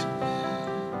sweet.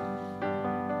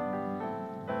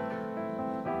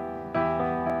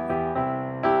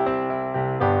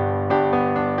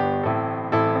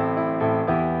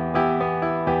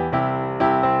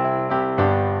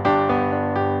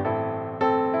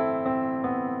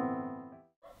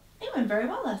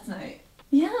 well last night.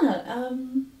 Yeah,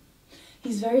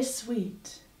 he's very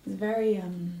sweet.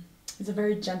 He's a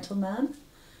very gentle man,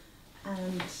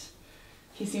 and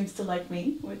he seems to like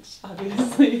me, which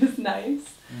obviously is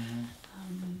nice.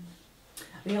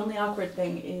 The only awkward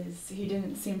thing is he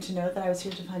didn't seem to know that I was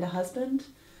here to find a husband,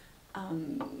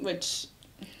 which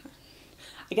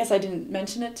I guess I didn't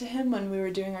mention it to him when we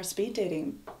were doing our speed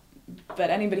dating. But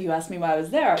anybody who asked me why I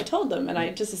was there, I told them, and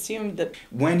I just assumed that...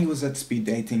 When he was at speed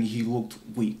dating, he looked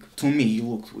weak. To me, he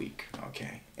looked weak,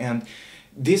 okay? And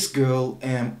this girl,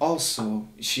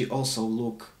 she also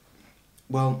looked...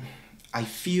 Well, I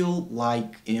feel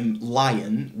like a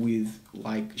lion with,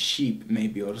 like, sheep,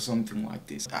 maybe, or something like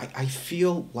this. I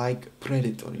feel like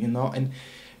predator, you know? And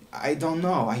I don't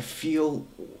know, I feel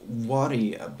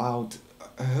worried about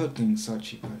hurting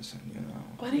such a person, you know?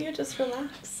 Why don't you just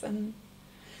relax? And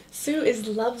Sue is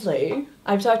lovely.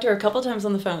 I've talked to her a couple times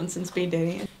on the phone since speed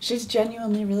dating. She's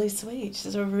genuinely really sweet.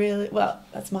 She's a really, well,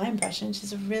 that's my impression.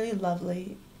 She's a really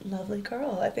lovely, lovely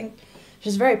girl. I think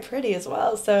she's very pretty as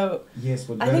well, so yes,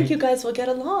 but I think you guys will get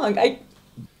along. I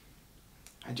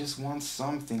just want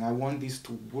something. I want this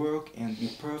to work and be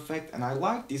perfect, and I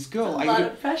like this girl. A lot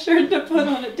of pressure to put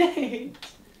on a date.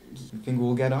 You think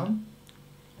we'll get on?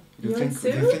 You and Sue?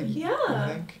 Yeah. You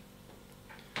think?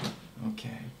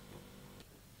 Okay.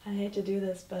 I hate to do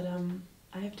this, but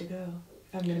I have to go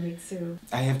if I'm gonna meet Sue.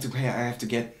 I have to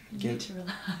get. You need to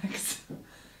relax.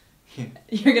 Yeah.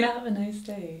 You're gonna have a nice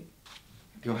date.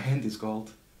 Your hand is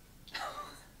cold.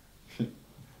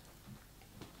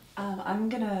 I'm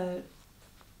gonna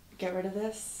get rid of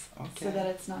this so that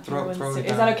it's not throw here when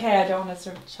it Is that okay? I don't want to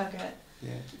sort of chuck it.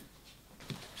 Yeah.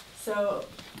 So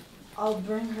I'll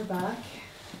bring her back.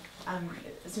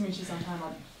 Assuming she's on time,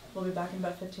 we'll be back in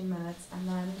about 15 minutes, and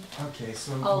then okay,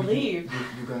 so I'll leave.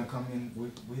 You're gonna come in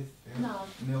with her? No.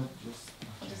 No, just... Okay.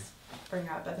 I'll just bring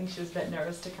her up. I think she was a bit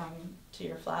nervous to come to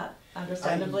your flat,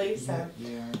 understandably, so...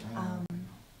 Yeah,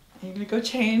 you're gonna go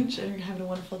change, and you're gonna have a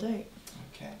wonderful date.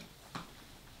 Okay.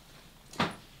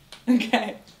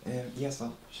 Okay. Yes,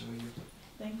 I'll show you.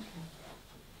 Thank you.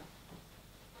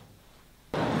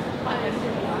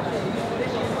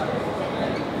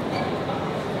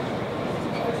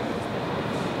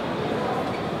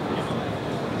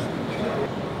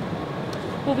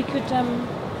 Well, we could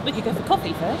go for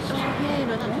coffee first. Oh, yeah,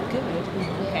 no, that'd be good.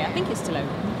 Okay, I think it's still open.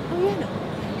 Oh, yeah, no.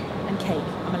 And cake,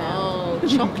 I'm allowed. Oh,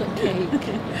 chocolate cake.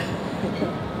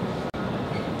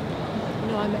 You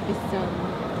know, I met this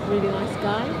really nice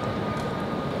guy.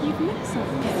 You've met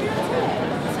someone? Yeah.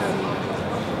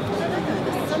 I don't know,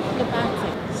 there's something about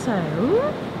it. So,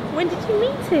 when did you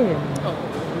meet him? Oh,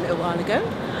 a little while ago.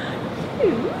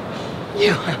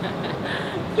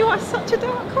 You are such a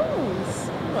dark horse.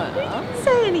 Well, you didn't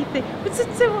say anything.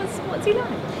 So what's he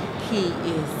like? He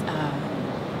is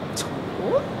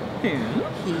tall.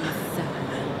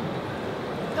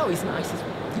 He's nice.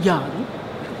 He's young.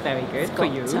 Very good He's for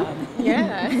got, you.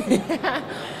 Yeah.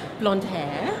 Blonde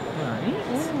hair. Right.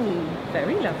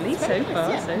 Very lovely so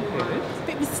far, so good. A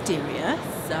bit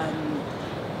mysterious. I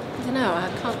don't know, I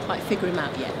can't quite figure him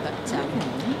out yet, but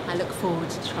I look forward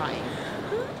to trying.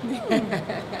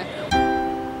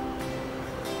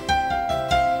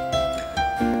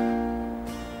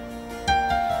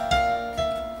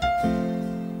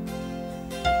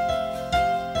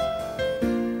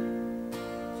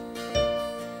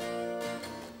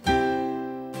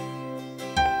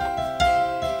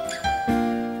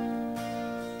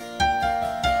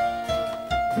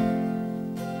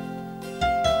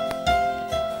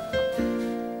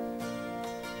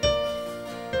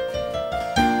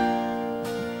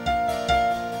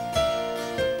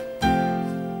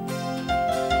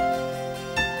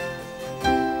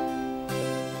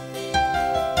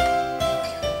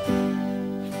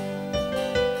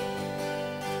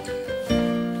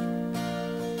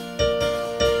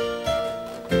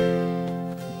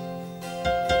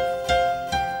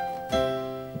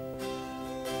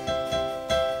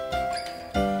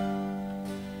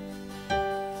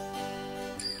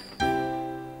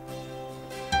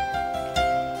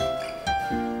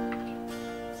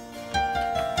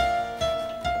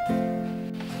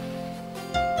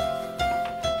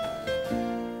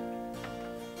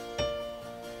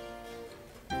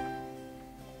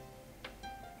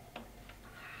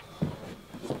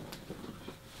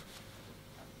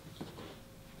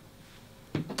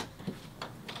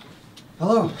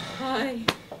 Hello. Hi.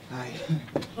 Hi.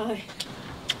 Hi.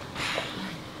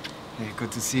 Hey,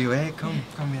 good to see you. Hey, come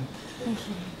in. Thank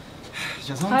you.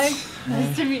 Just Hi. once.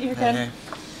 Nice to meet you again. Hey.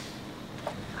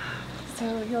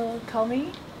 So you'll call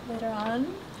me later on?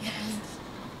 Yes.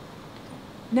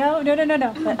 No. But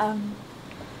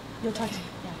you'll talk to me.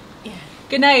 Yeah.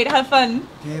 Good night. Have fun.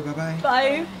 Okay, bye-bye.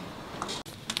 Bye.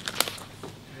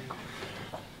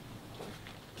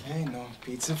 Okay, no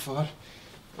pizza for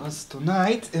us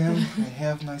tonight. I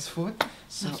have nice food.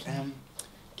 So,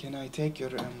 can I take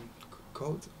your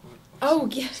coat? Or Oh,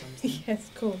 yeah. Yes,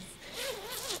 of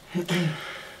course. Okay.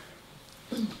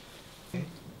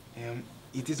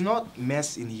 It is not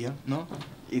mess in here, no?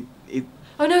 It.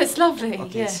 Oh no, it's lovely.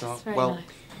 Okay, yes, so it's very well, nice.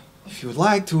 if you'd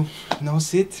like to,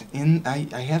 sit in.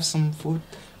 I have some food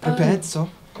prepared. So.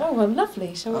 Oh well,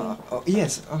 lovely. Shall we? Oh,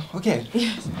 yes. Okay.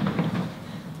 Yes.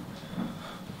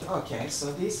 Okay,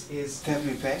 so this is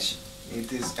tevmi pesh.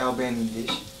 It is Albanian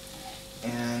dish,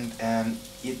 and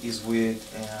it is with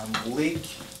leek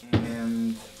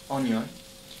and onion.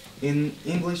 In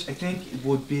English, I think it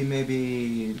would be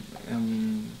maybe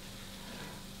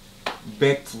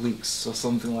baked leeks or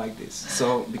something like this.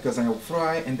 So because I will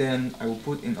fry and then I will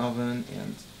put in oven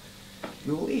and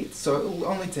we will eat. So it will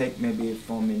only take maybe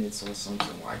 4 minutes or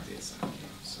something like this.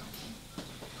 Okay,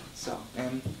 so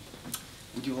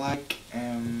would you like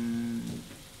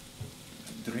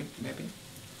drink maybe?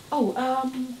 Oh,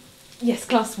 yes,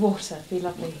 glass of water. Be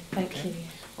lovely. Thank you.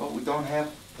 Well, we don't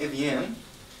have Evian.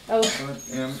 Oh. But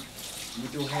we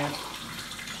do have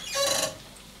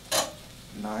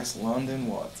nice London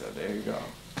water. There you go.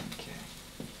 Okay.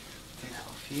 Take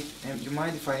off it. You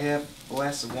mind if I have a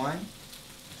glass of wine?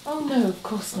 Oh no, of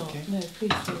course not. Okay. No,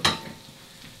 please do. Okay.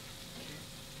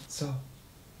 So,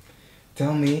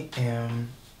 tell me,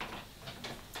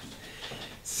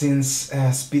 since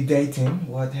speed dating,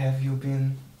 what have you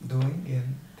been doing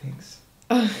and things?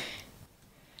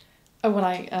 Oh well,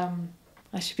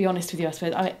 I should be honest with you. I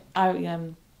suppose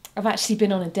I've actually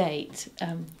been on a date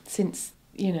since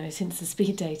the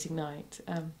speed dating night.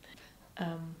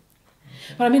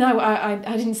 But I mean,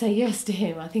 I didn't say yes to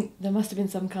him. I think there must have been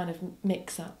some kind of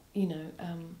mix-up. It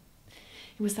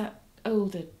was that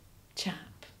older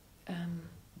chap.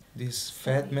 This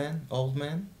fat man, old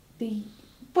man?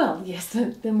 Well, yes,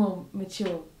 the more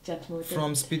mature gentleman.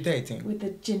 From speed dating? With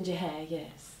the ginger hair,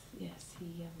 yes.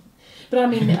 He. But I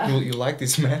mean, you like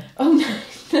this man? Oh no,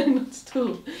 not at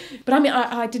all. But I mean,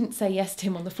 I didn't say yes to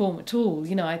him on the form at all.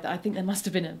 I think there must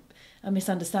have been a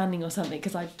misunderstanding or something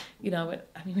because I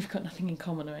mean, we've got nothing in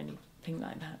common or anything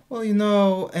like that. Well,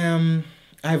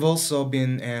 I've also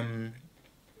been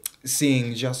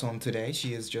seeing Jason today.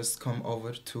 She has just come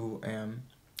over to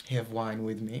have wine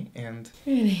with me, and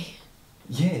really.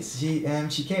 Yes,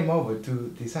 she came over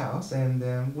to this house and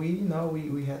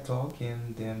we had talk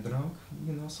and drank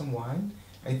some wine.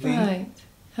 I think. Right.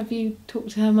 Have you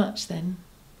talked to her much then?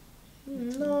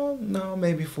 No,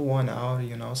 maybe for 1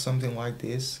 hour, something like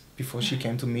this before she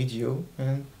came to meet you,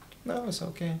 and no, it's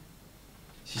okay.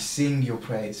 She sing your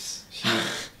praise.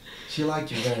 She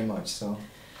liked you very much, so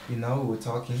we were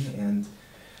talking and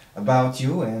about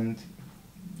you and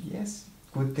yes.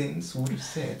 Good things were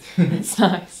said. It's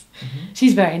nice. Mm-hmm.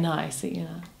 She's very nice,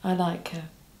 I like her.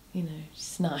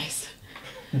 She's nice.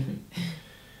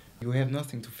 You have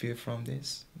nothing to fear from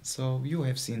this. So you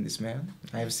have seen this man.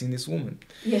 I have seen this woman.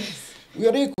 Yes. We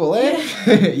are equal, eh?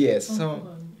 Yeah. Yes.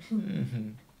 So.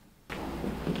 Mm-hmm.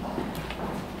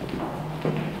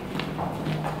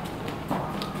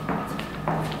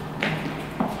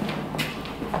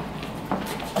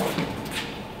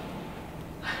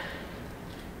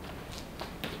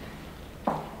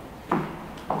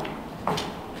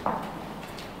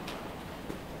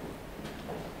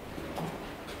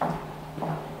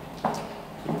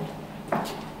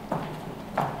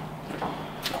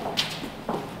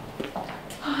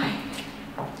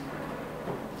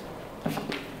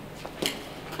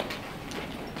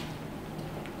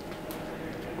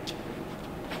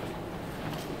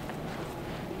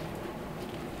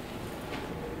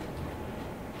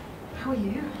 How are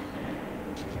you?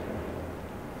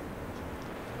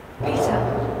 Peter,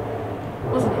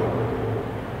 wasn't it?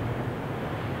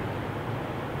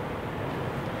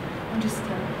 I'm just,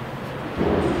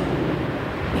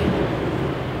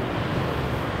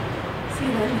 see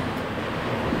you then.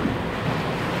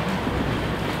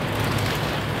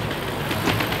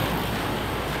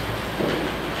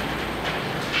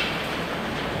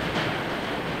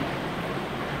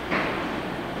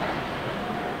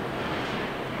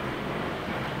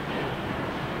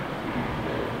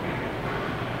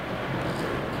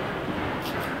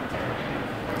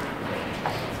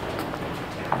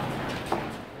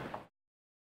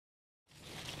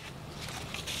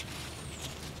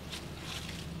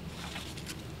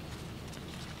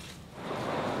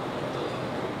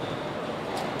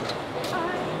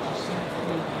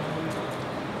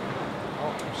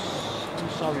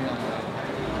 Sorry, I'm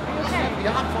okay?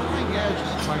 Yeah, I'm fine, yeah,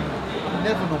 just fine. I'm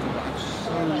never normal, but I'm so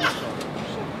sorry.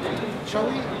 Shall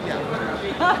we? Yeah.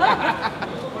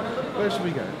 Where should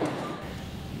we go?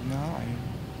 No, I'm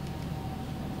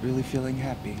really feeling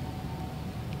happy.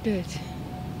 Good.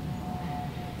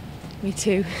 Me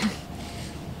too.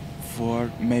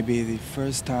 For maybe the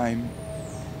first time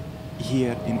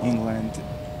here in England,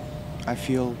 I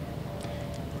feel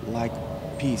like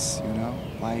peace, you know,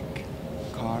 like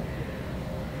calm.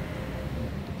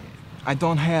 I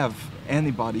don't have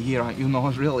anybody here, you know,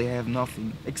 I really have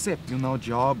nothing except, you know,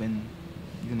 job and,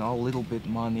 you know, a little bit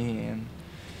money and,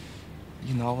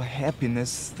 you know,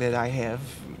 happiness that I have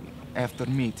after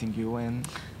meeting you, and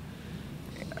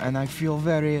I feel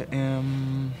very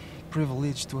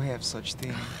privileged to have such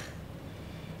thing.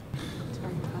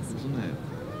 Isn't it?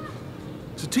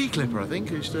 It's a tea clipper, I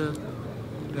think. Used to,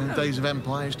 in the days of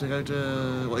empire, used to go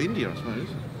to, well, India, I suppose.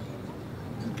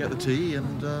 Get the tea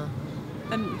and...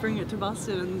 And bring it to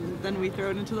Boston, and then we throw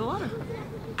it into the water.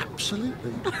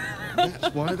 Absolutely.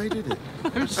 That's why they did it.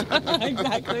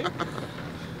 Exactly.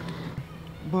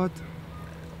 But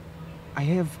I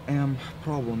have a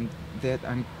problem that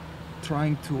I'm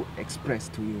trying to express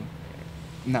to you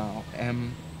now.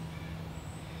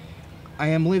 I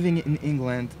am living in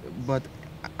England, but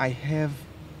I have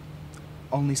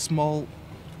only small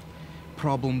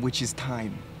problem, which is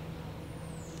time.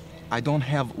 I don't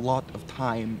have a lot of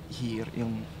time here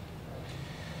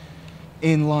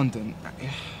in London.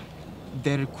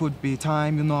 There could be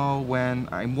time, you know, when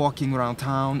I'm walking around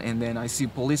town and then I see a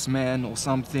policeman or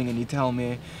something and he tell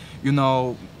me, you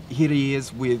know, here he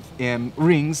is with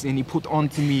rings and he put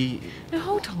onto me. No,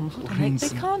 hold on. Rings.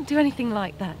 They can't do anything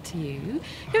like that to you. You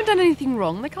haven't done anything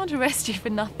wrong. They can't arrest you for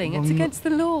nothing. It's against the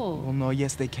law. Well, no,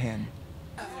 yes, they can.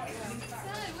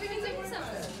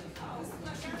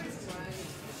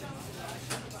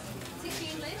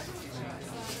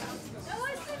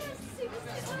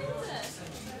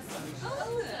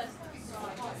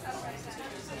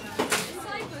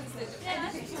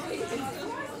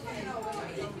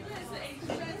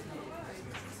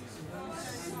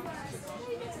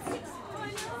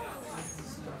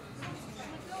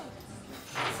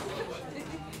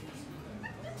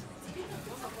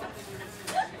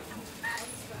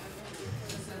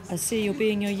 I see you're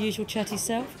being your usual chatty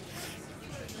self.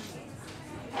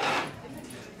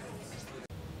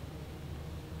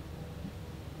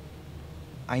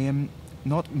 I am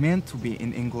not meant to be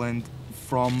in England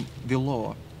from the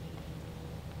law.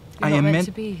 You're not meant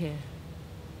to be here.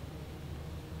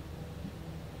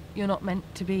 You're not meant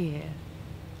to be here.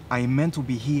 I am meant to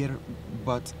be here,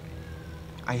 but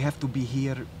I have to be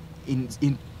here in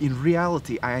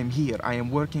reality. I am here. I am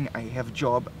working. I have a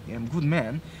job. I am a good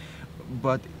man,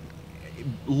 but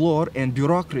law and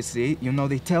bureaucracy, you know,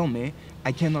 they tell me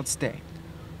I cannot stay.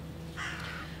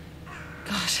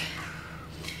 Gosh,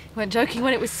 you weren't joking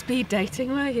when it was speed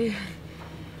dating, were you?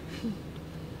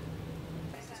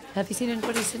 Have you seen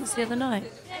anybody since the other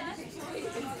night?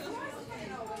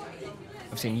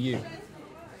 I've seen you.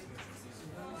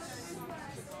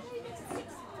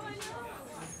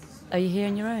 Are you here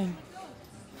on your own?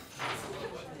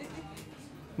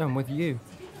 No, I'm with you.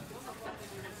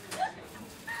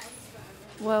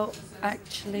 Well,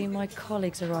 actually, my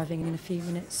colleague's arriving in a few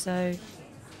minutes, so...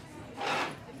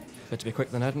 Better be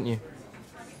quick then, hadn't you?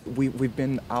 We've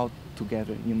been out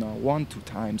together, you know, 1-2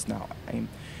 times now. I'm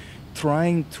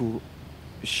trying to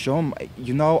show,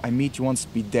 you know, I meet you once,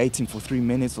 be dating for 3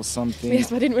 minutes or something. Yes,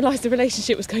 but I didn't realise the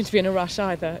relationship was going to be in a rush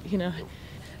either, you know.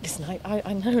 Listen,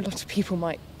 I know a lot of people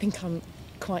might think I'm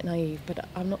quite naive, but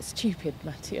I'm not stupid,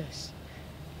 Matthias.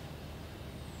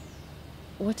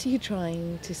 What are you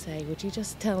trying to say? Would you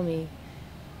just tell me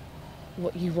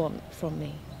what you want from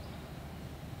me?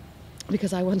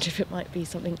 Because I wonder if it might be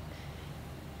something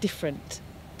different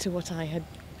to what I had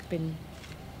been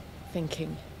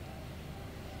thinking.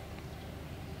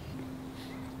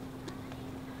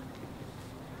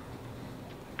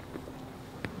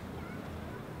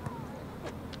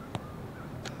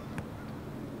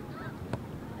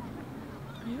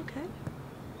 Are you okay?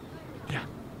 Yeah.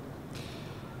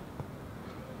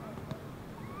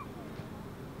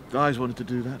 Guys wanted to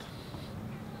do that.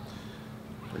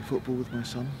 Play football with my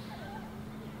son.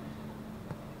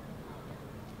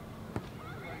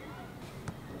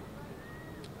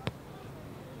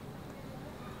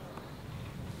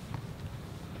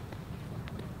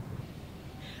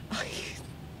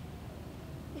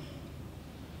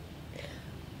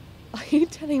 Are you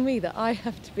telling me that I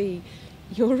have to be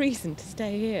your reason to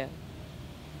stay here?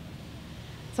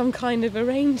 Some kind of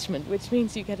arrangement which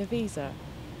means you get a visa?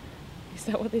 Is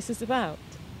that what this is about?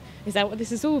 Is that what this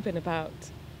has all been about?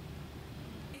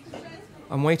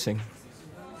 I'm waiting.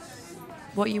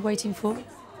 What are you waiting for?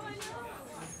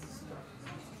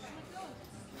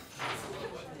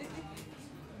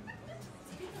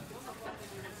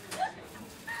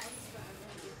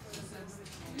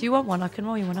 Do you want one? I can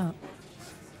roll you one up.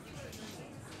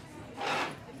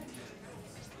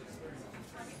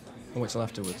 I'll wait till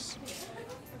afterwards.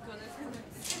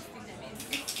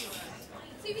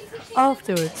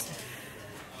 Afterwards.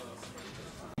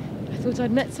 I thought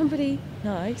I'd met somebody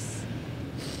nice.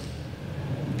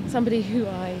 Somebody who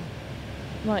I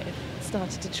might have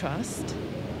started to trust.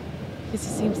 Because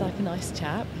he seems like a nice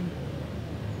chap. And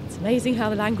it's amazing how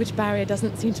the language barrier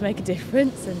doesn't seem to make a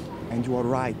difference. And you are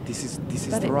right. This is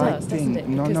but the it right does, thing. doesn't it?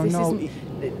 No, Because no, this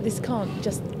no. This can't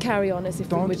just carry on as if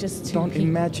we were just two Don't people.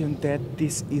 imagine that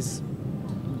this is.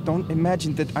 Don't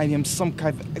imagine that I am some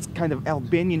kind of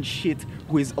Albanian shit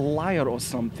who is a liar or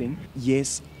something.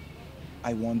 Yes,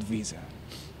 I want visa.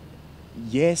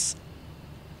 Yes,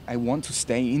 I want to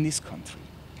stay in this country.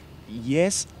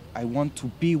 Yes, I want to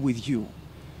be with you,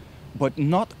 but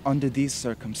not under these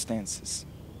circumstances.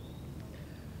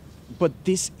 But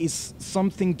this is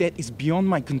something that is beyond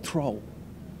my control.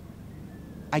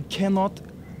 I cannot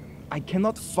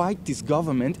fight this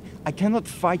government. I cannot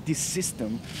fight this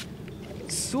system.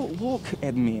 So look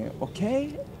at me,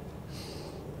 okay?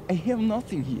 I have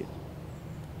nothing here.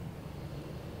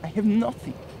 I have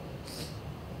nothing.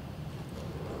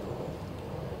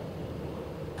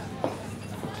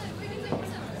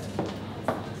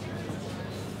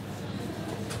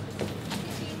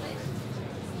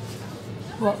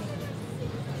 What?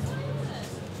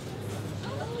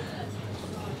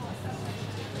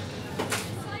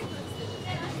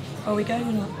 Are we going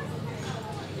or not?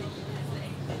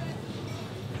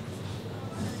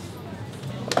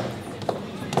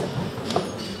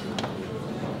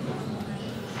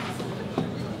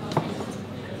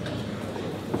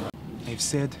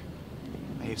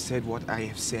 I have said what I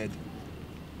have said.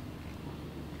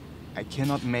 I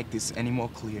cannot make this any more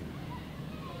clear.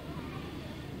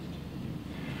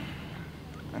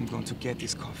 I'm going to get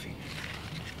this coffee.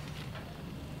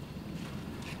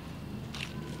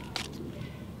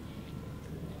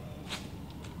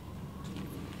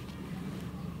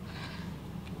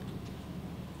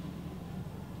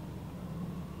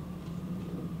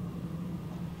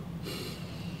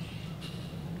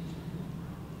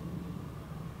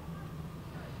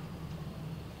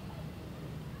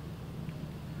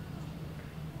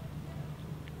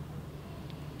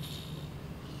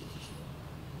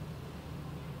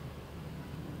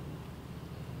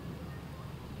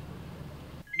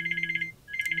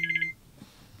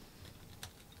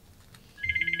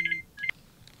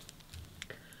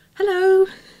 Hello.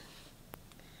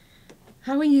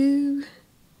 How are you?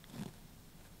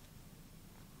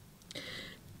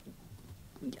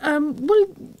 Well,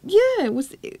 yeah,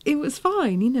 it was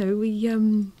fine. You know,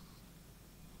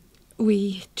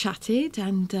 we chatted,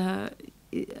 and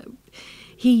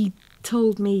he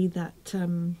told me that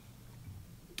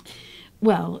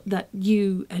well, that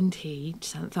you and he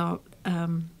are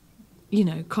you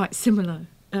know, quite similar.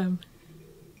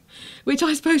 Which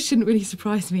I suppose shouldn't really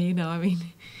surprise me. You know, I mean,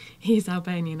 he's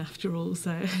Albanian after all,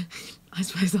 so I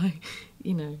suppose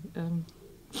you know,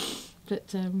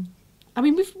 but I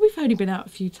mean, we've only been out a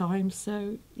few times,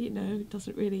 so you know, it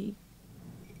doesn't really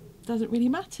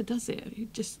matter, does it?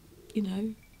 It just, you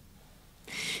know,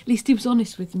 at least he was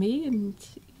honest with me, and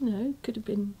you know, could have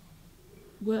been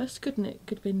worse, couldn't it?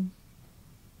 Could have been,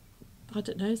 I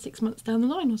don't know, 6 months down the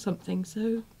line or something.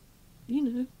 So, you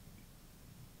know.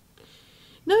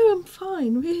 No, I'm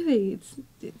fine, really.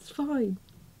 It's fine.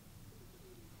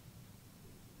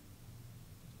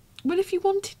 Well, if you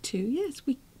wanted to, yes,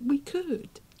 we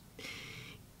could.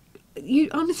 You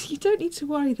honestly, you don't need to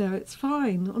worry though. It's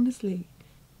fine, honestly.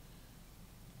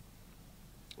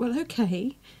 Well,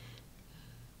 okay.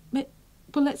 Well,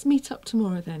 let's meet up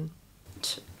tomorrow then.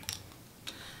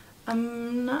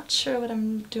 I'm not sure what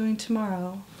I'm doing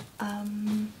tomorrow.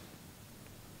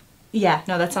 Yeah,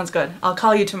 no, that sounds good. I'll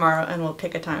call you tomorrow and we'll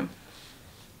pick a time.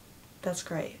 That's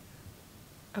great.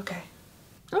 Okay.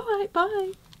 All right,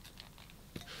 bye.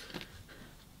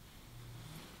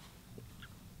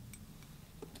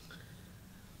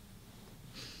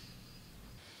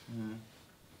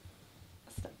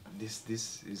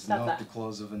 This is Stop not that. the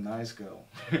clothes of a nice girl.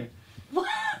 What?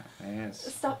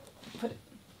 Yes. Stop. Put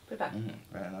it back.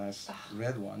 Very nice.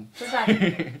 Red one. Put it back.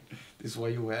 This is why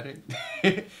you wear it?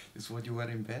 This is what you wear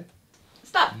in bed?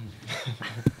 Stop.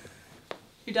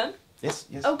 You done? Yes,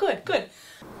 yes. Oh, good, good.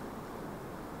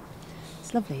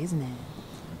 It's lovely, isn't it?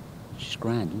 She's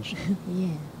grand, isn't she?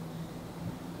 Yeah.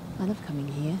 I love coming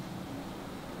here.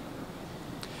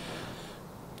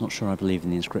 Not sure I believe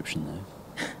in the inscription, though.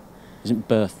 Isn't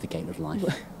birth the gate of life?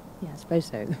 Yeah, I suppose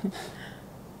so.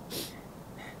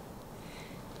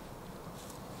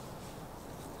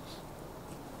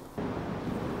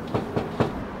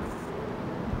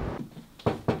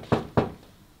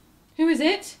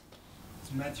 it?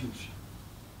 It's Matthew.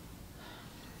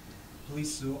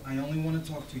 Please, Sue, I only want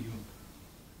to talk to you.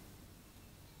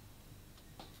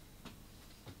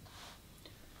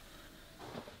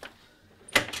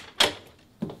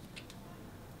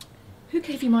 Who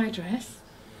gave you my address?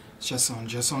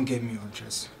 Jason gave me your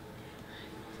address.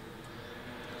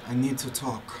 I need to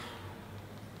talk.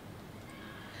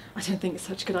 I don't think it's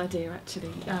such a good idea,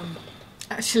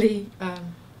 actually.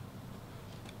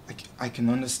 I can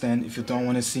understand if you don't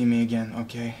want to see me again,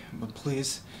 okay? But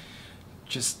please,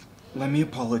 just let me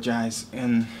apologize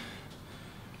and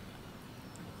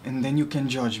then you can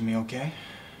judge me, okay?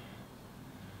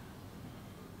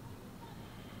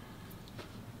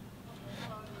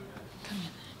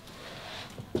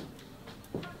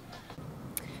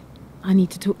 I need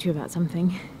to talk to you about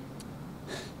something.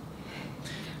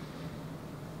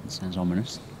 That sounds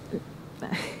ominous.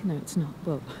 No, it's not.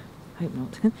 Well, I hope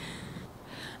not.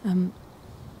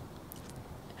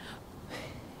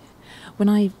 When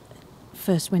I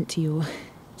first went to your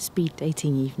speed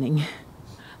dating evening,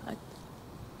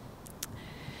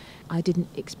 I didn't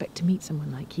expect to meet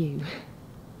someone like you.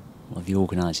 Well, the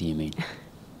organiser, you mean?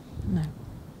 No.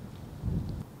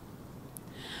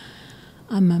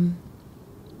 I'm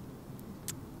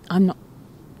not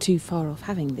too far off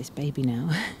having this baby now.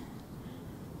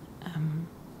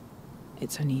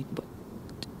 It's only, what,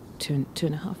 two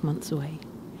and a half months away.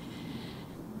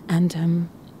 And,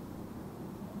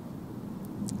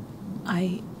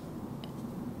 I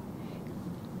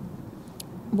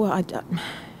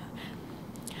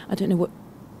don't know what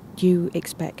you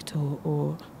expect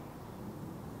or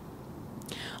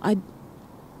I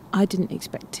didn't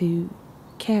expect to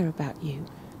care about you.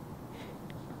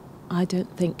 I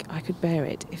don't think I could bear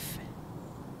it if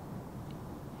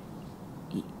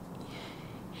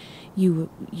you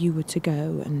were to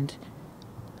go and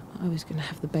I was going to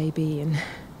have the baby and...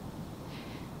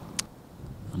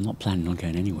 I'm not planning on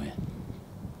going anywhere.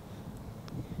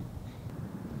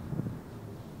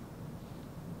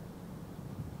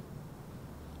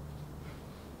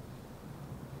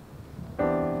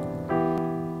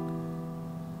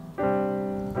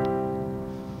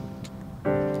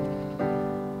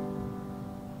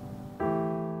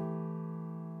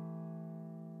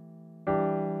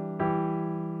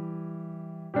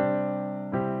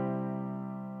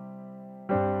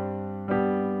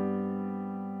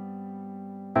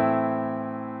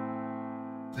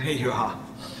 There you are.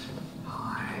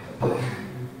 Hi.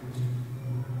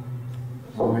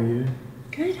 How are you?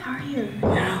 Good, how are you?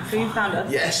 Yeah. So you found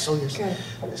us? Yes, oh yes. Good.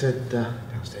 It said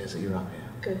downstairs that you're up here.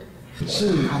 Good.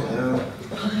 Sue, hello.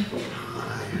 Hi.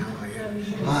 Hi, how are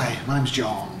you? Hi, my name's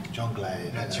John. John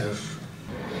Glade. That's you.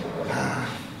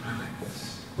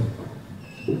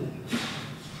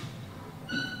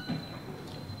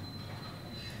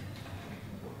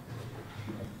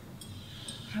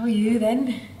 How are you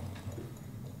then?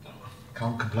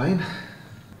 Can't complain.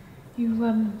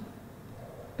 You,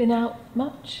 been out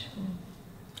much?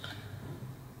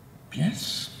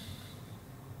 Yes.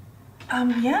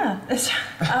 Yeah.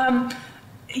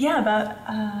 Yeah, about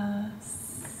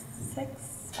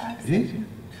 6, 5, 6.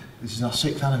 This is our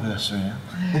 6th anniversary now.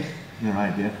 Your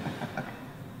idea.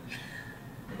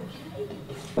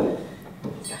 You're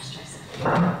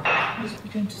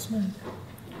going to smoke?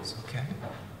 It's okay.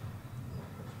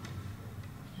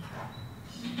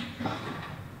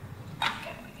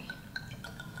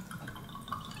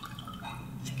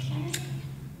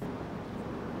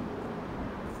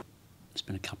 There's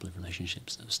been a couple of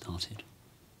relationships that have started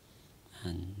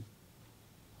and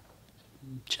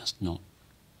just not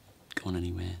gone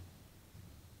anywhere.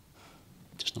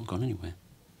 Just not gone anywhere.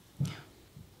 I'm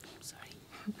sorry.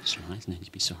 It's all right, there's no need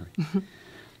to be sorry.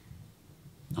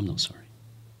 I'm not sorry.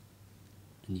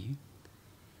 And you?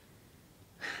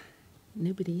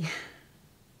 Nobody,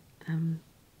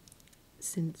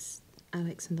 since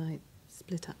Alex and I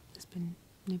split up, there's been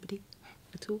nobody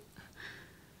at all.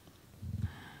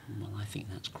 Well, I think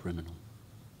that's criminal.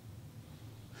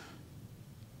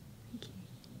 Thank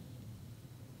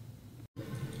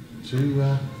you. To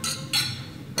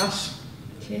us.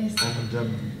 Cheers.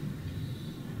 And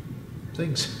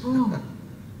things. Oh.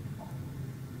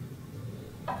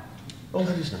 Oh,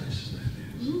 that is nice,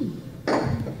 isn't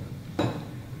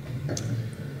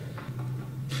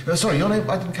it? Sorry, your name?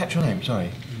 I didn't catch your name.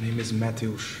 Sorry. My name is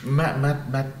Mateusz.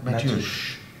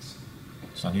 Mateusz.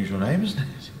 It's an unusual name, isn't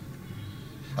it?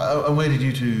 And where did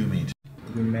you two meet?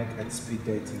 We met at speed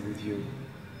dating with you.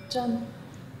 John,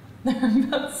 there are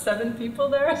about 7 people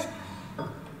there.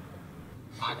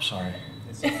 I'm sorry.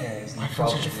 It's okay. I feel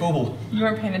such a fool. You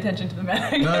weren't paying attention to the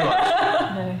map. No,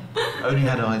 right. No. Only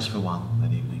had eyes for one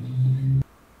that evening.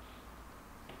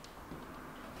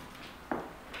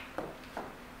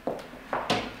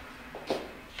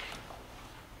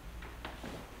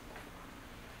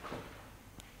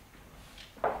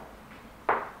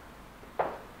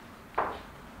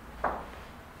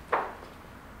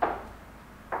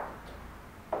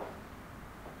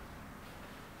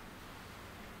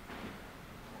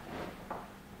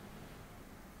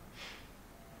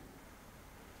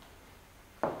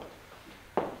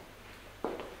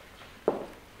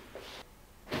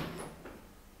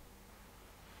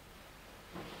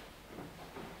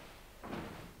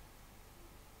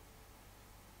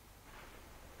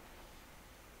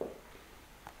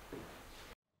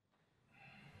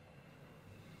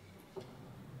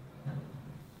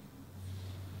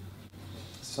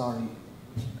 sorry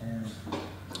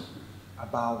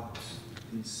about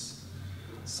this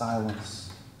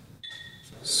silence.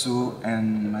 Sue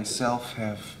and myself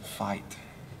have fight.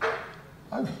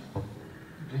 Oh.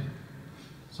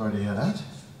 Sorry to hear that.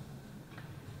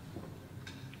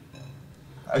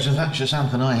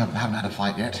 Shashanth and I haven't had a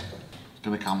fight yet. It's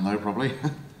going to come though, probably.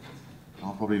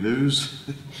 I'll probably lose.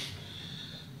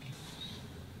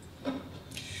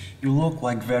 You look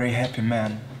like very happy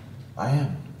man. I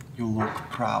am. You look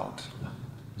proud.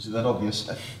 Is it that obvious?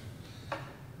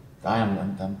 I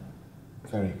am. I'm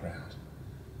very proud.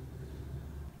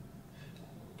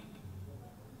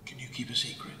 Can you keep a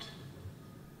secret?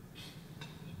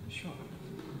 Sure.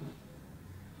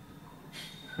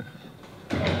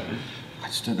 I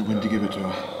just don't know when to give it to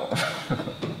her.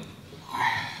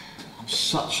 I'm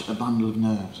such a bundle of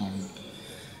nerves.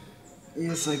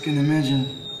 Yes, I can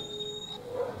imagine.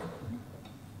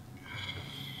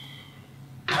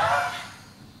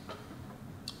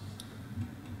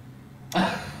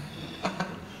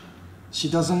 She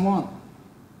doesn't want.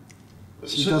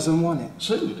 She doesn't want it.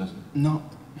 Sue doesn't? No.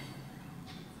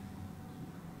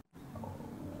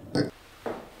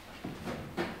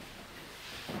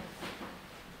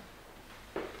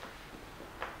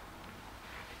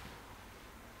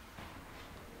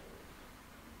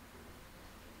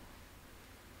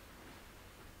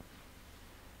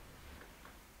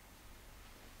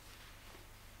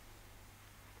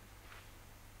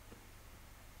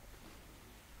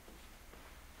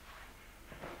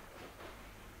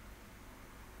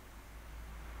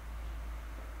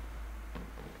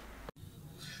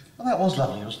 Well, that was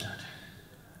lovely, wasn't it?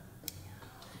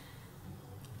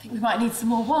 I think we might need some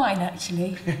more wine,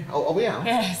 actually. Oh, are we out?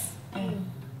 Yes. Yeah.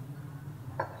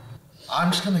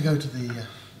 I'm just going to go to the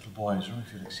little boys' room,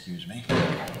 if you'll excuse me.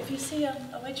 If you see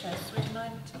a waitress, would you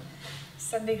mind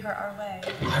sending her our way?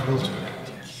 I will do that,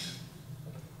 yes.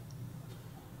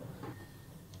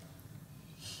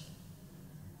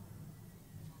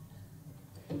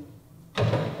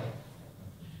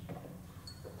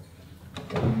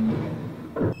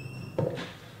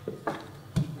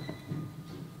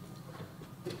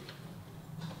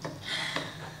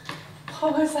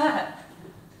 What was that?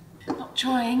 Not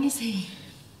trying, is he?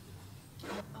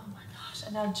 Oh my gosh.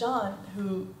 And now John,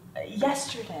 who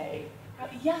yesterday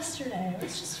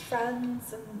was just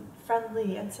friends and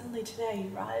friendly, and suddenly today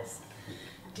he arrives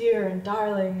dear and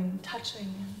darling and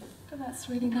touching. But that's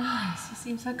really nice. You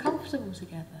seem so comfortable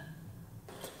together.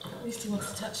 At least he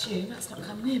wants to touch you. Matt's not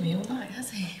come near me all night, has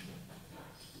he?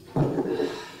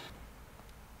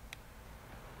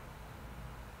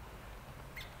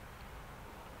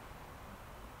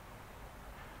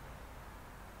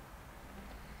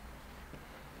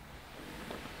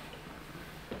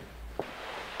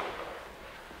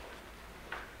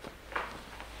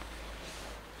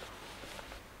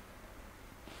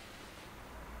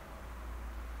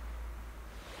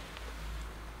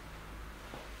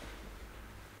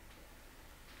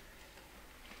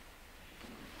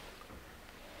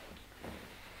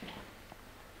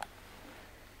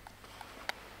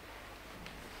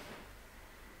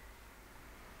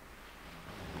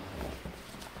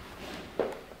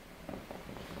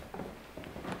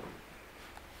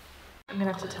 I'm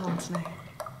gonna have to tell him tonight.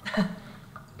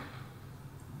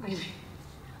 Really?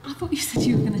 I thought you said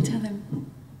you were going to tell him.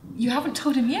 You haven't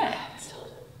told him yet.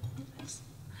 He's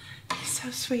so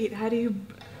sweet. How do you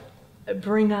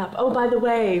bring up? Oh, by the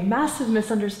way, massive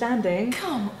misunderstanding.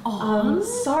 Come on.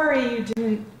 Sorry you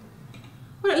didn't.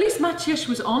 Well, at least Maciej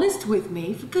was honest with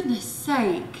me, for goodness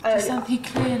sake. He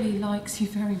clearly likes you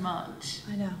very much.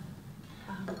 I know.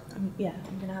 Yeah,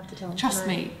 I'm gonna have to tell him Trust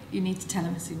tonight. me, you need to tell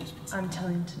him as soon as possible. I'm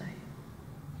telling him tonight.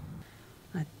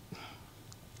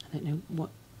 I don't know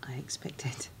what I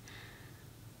expected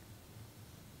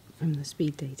from the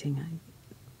speed dating.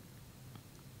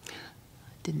 I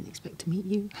didn't expect to meet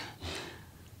you.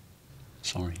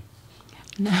 Sorry.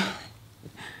 No.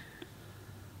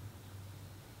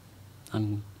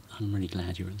 I'm really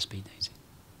glad you were at speed dating.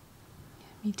 Yeah,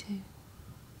 me too.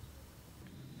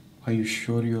 Are you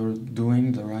sure you're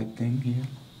doing the right thing here?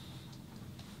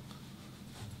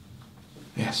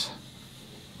 Yes.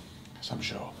 Yes, I'm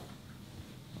sure.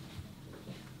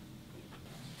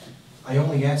 I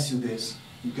only ask you this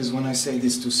because when I say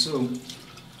this to Sue,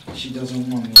 she doesn't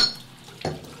want me.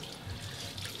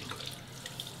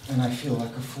 And I feel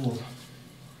like a fool.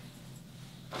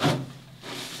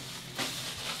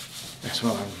 Yes,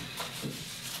 well, I'm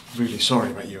really sorry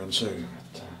about you and Sue.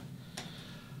 But,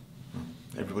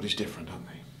 everybody's different, aren't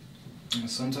they? And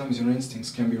sometimes your instincts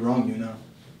can be wrong, you know.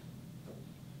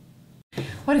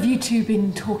 What have you two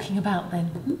been talking about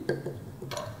then?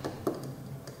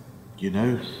 You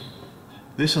know,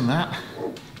 this and that.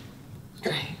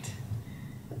 Great.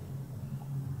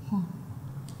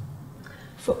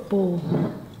 Football.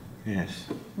 Yes.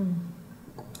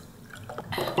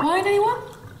 Wine, anyone?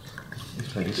 Yes,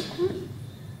 please.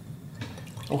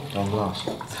 Oh, long glass.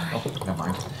 Sorry. Oh, never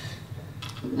mind.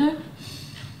 No?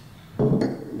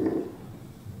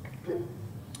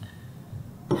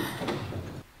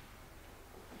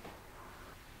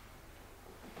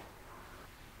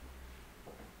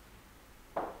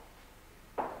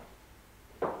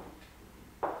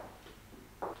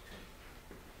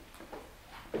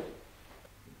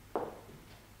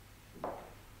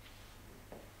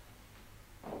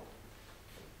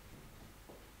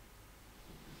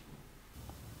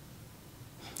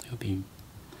 It would be...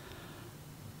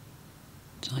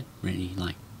 I'd really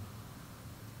like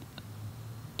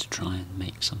to try and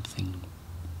make something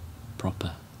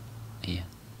proper here.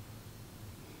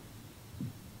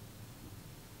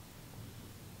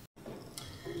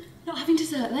 Not having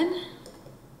dessert then?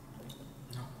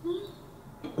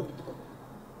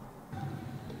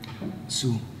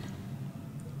 Sue,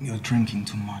 you're drinking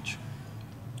too much.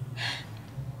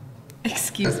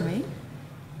 Excuse me?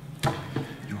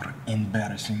 You're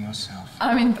embarrassing yourself.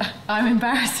 I'm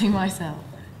embarrassing myself.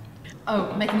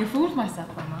 Oh, making a fool of myself,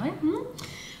 am I? Well,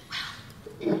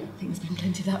 I think there's been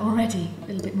plenty of that already. A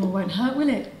little bit more won't hurt, will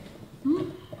it?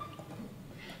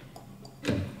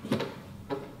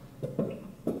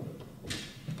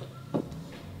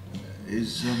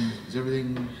 Is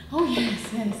everything... Oh,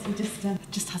 yes. He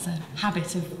just has a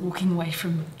habit of walking away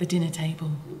from the dinner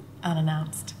table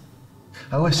unannounced.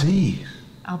 Oh, I see.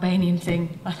 Albanian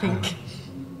thing, I think.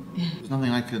 Yeah. There's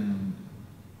nothing I can...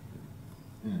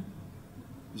 Yeah.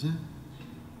 Is there?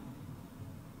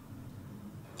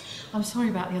 I'm sorry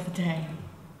about the other day.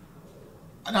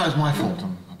 No, it's my fault,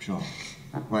 I'm sure.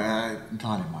 Well,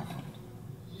 entirely my fault.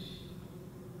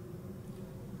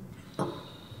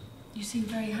 You seem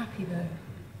very happy, though.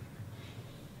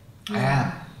 I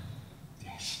am.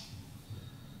 Yes.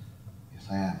 Yes,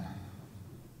 I am.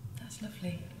 That's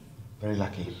lovely. Very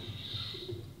lucky.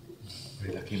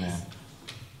 Very lucky man.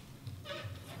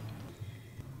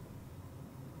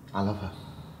 I love her.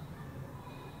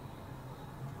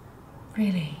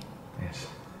 Really? Yes.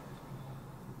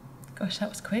 Gosh, that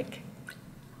was quick.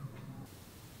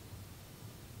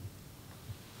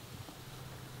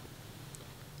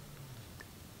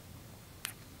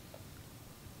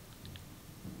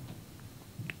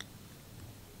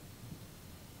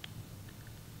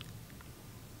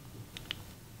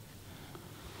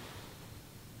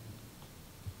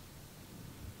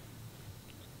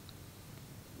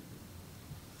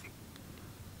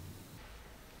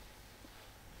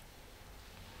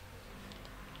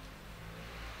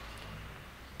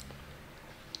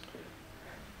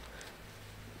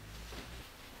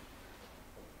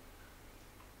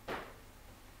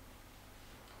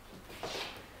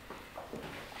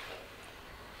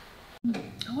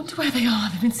 I wonder where they are.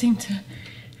 They seem to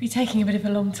be taking a bit of a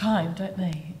long time, don't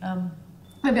they?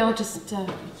 Maybe I'll just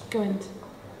go and...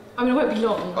 I mean, it won't be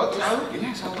long.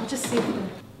 Yes, I'll just see them.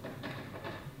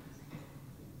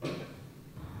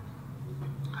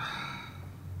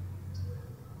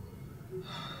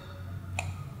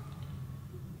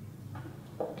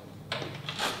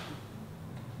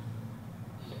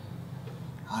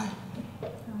 Hi.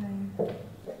 Hi.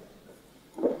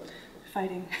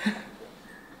 Fighting.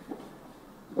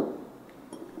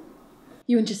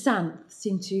 You and Jacinth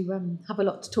seem to have a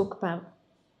lot to talk about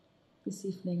this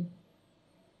evening.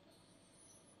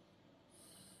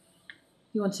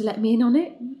 You want to let me in on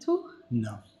it at all?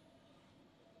 No.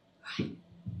 Right.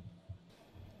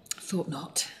 Thought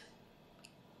not.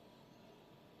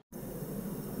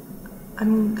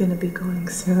 I'm gonna be going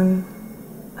soon.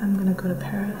 I'm gonna go to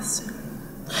Paris soon.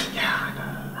 Yeah, I know.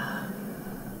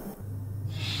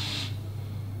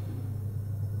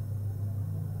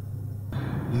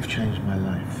 You've changed my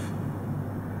life.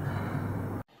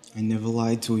 I never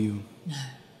lied to you. No.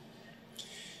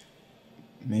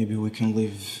 Maybe we can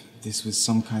live this with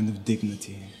some kind of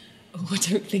dignity. Oh, I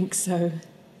don't think so.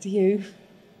 Do you?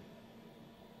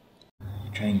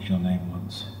 You changed your name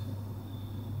once.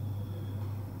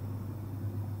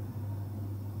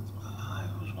 I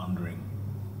was wondering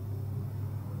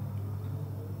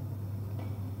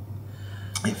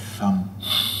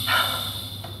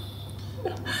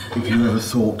if you ever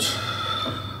thought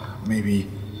maybe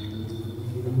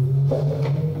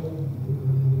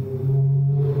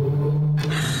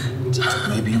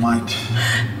you might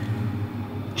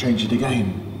change it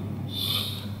again.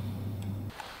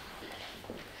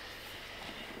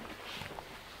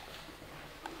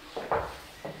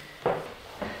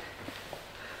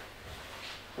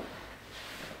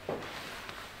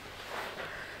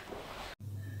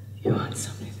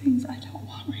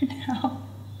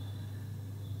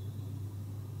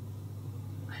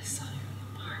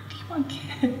 our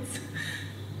kids.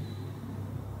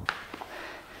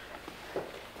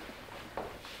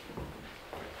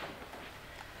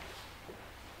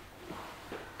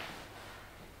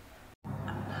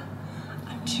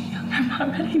 I'm too young, I'm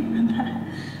not ready for that.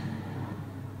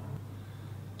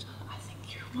 John, I think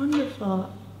you're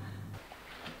wonderful.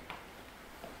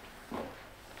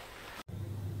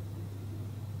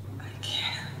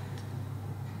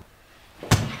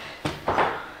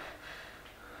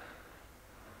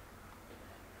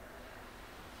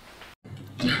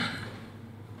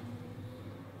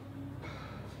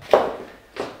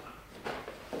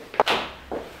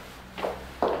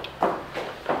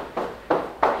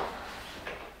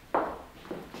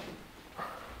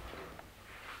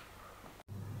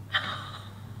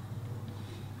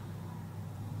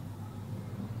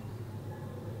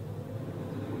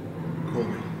 Call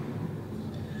me.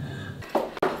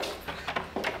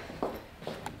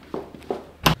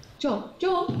 John.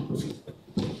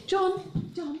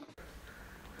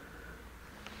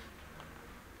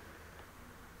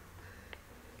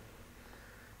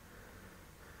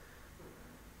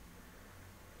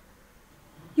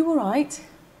 You all right?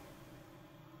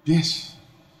 Yes.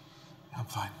 I'm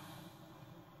fine.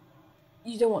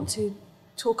 You don't want to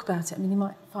talk about it? I mean, you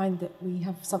might find that we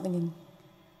have something in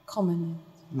common.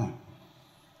 No.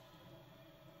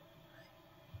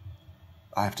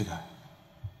 I have to go.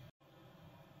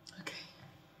 Okay.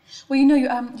 Well, you know,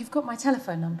 you've got my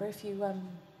telephone number if you want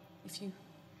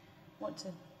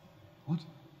to. What?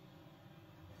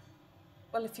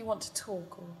 Well, if you want to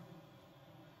talk or.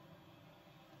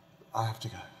 I have to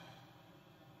go.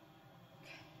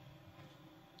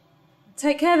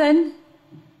 Take care then.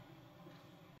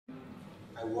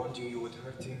 I warned you would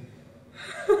hurt him.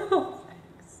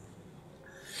 Thanks.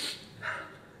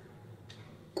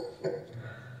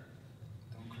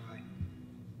 Don't cry.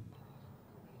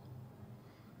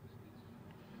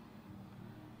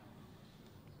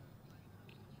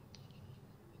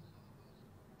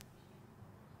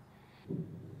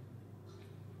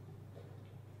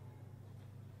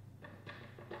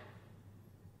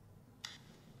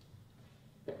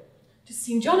 Just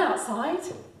seen John outside.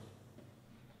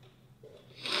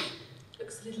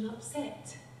 Looks a little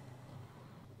upset.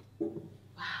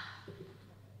 Wow.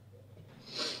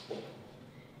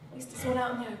 At least it's all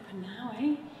out in the open now,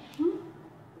 eh?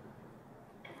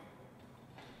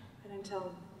 I don't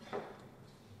tell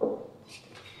him.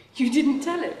 You didn't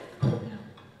tell him?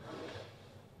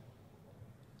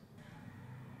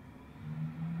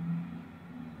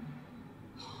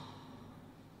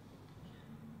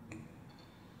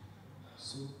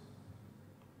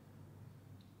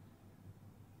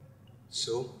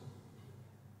 So?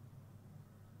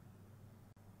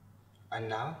 And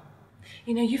now?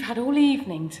 You know, you've had all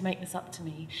evening to make this up to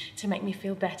me, to make me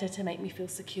feel better, to make me feel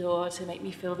secure, to make me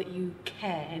feel that you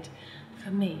cared for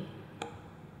me.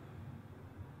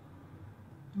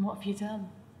 And what have you done?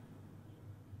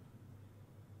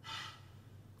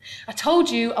 I told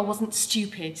you I wasn't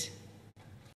stupid.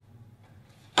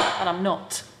 And I'm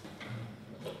not.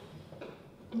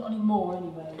 Not anymore,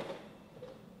 anyway.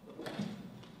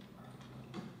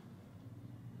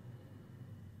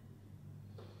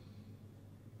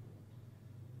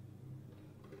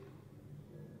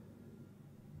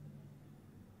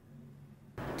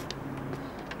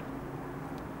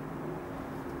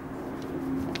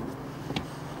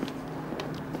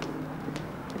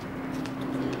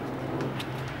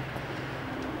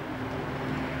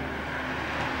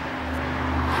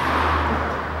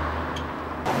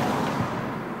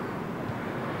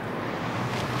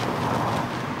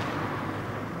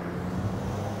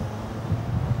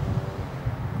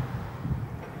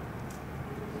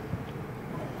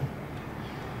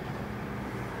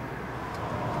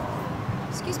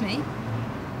 Excuse me.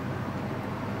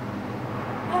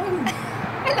 Oh.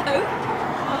 Hello.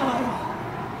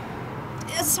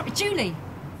 Oh. Sorry, Julie.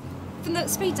 From the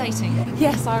speed dating.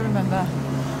 Yes, I remember.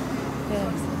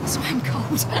 Yes. So I'm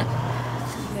cold.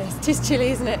 Yes, it is chilly,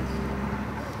 isn't it?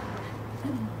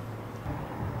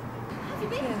 Have you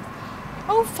been? Yes.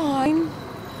 Oh, fine.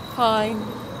 Fine.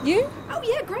 You? Oh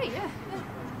yeah, great, yeah.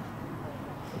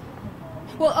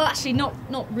 Well, actually, not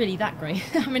really that great.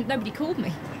 I mean, nobody called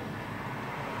me.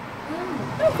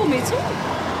 No one called me at all.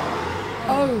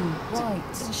 Oh, right. It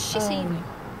was a shit evening.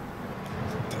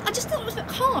 I just thought it was a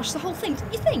bit harsh, the whole thing,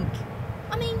 didn't you think?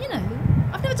 I mean, you know,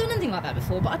 I've never done anything like that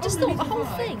before, but I just thought the whole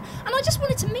thing. And I just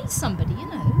wanted to meet somebody, you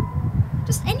know.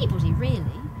 Just anybody,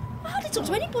 really. I hardly talked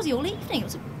to anybody all evening. It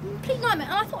was a complete nightmare.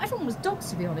 And I thought everyone was dogs,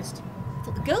 to be honest. I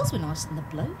thought the girls were nicer than the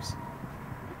blokes.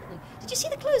 Did you see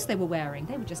the clothes they were wearing?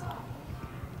 They were just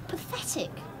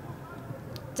pathetic.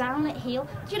 down at heel.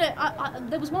 You know,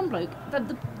 there was one bloke.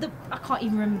 I can't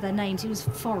even remember their names. He was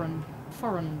foreign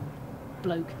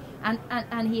bloke,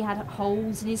 and he had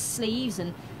holes in his sleeves,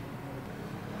 and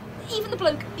even the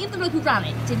bloke who ran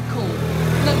it didn't call.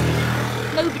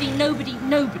 Nobody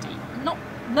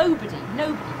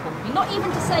called me. Not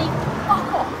even to say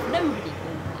fuck off. Nobody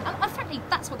called me. And frankly,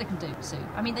 that's what they can do, Sue.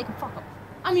 I mean, they can fuck off.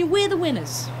 I mean, we're the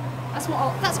winners. That's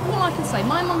all I can say.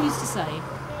 My mum used to say.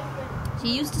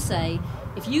 She used to say,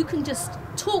 if you can just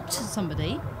talk to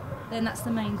somebody, then that's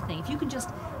the main thing. If you can just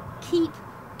keep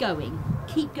going.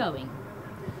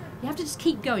 You have to just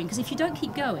keep going, because if you don't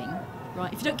keep going,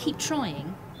 right, if you don't keep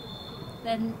trying,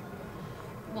 then,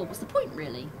 well, what's the point,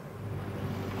 really?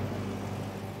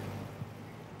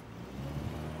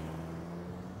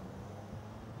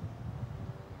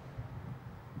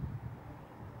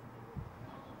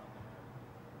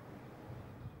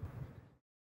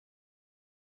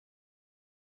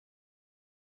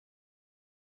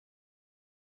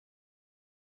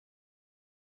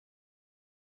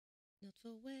 Not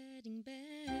for wedding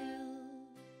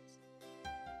bells,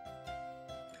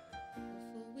 or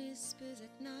for whispers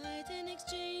at night, an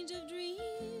exchange of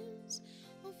dreams,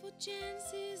 or for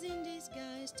chances in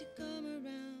disguise to come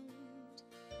around,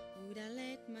 would I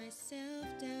let myself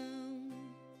down?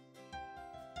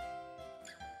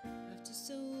 After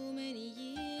so many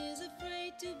years,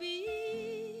 afraid to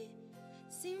be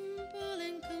simple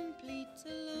and complete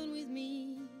alone with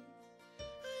me,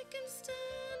 I can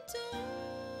stand tall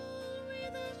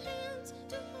without hands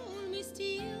to hold me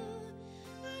still.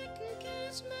 I can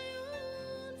catch my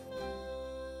own fall.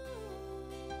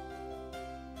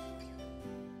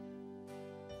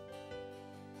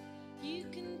 You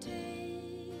can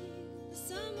take the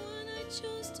someone I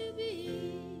chose to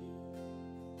be,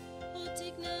 or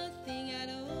take nothing at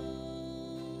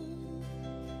all.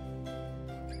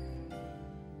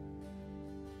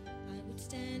 I would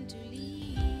stand to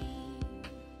leave.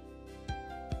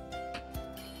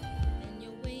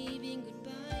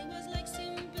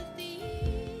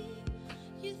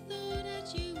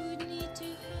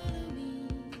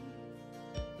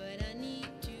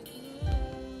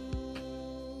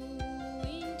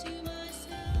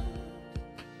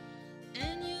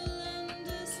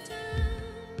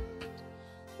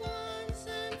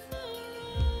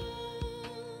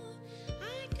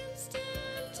 Stand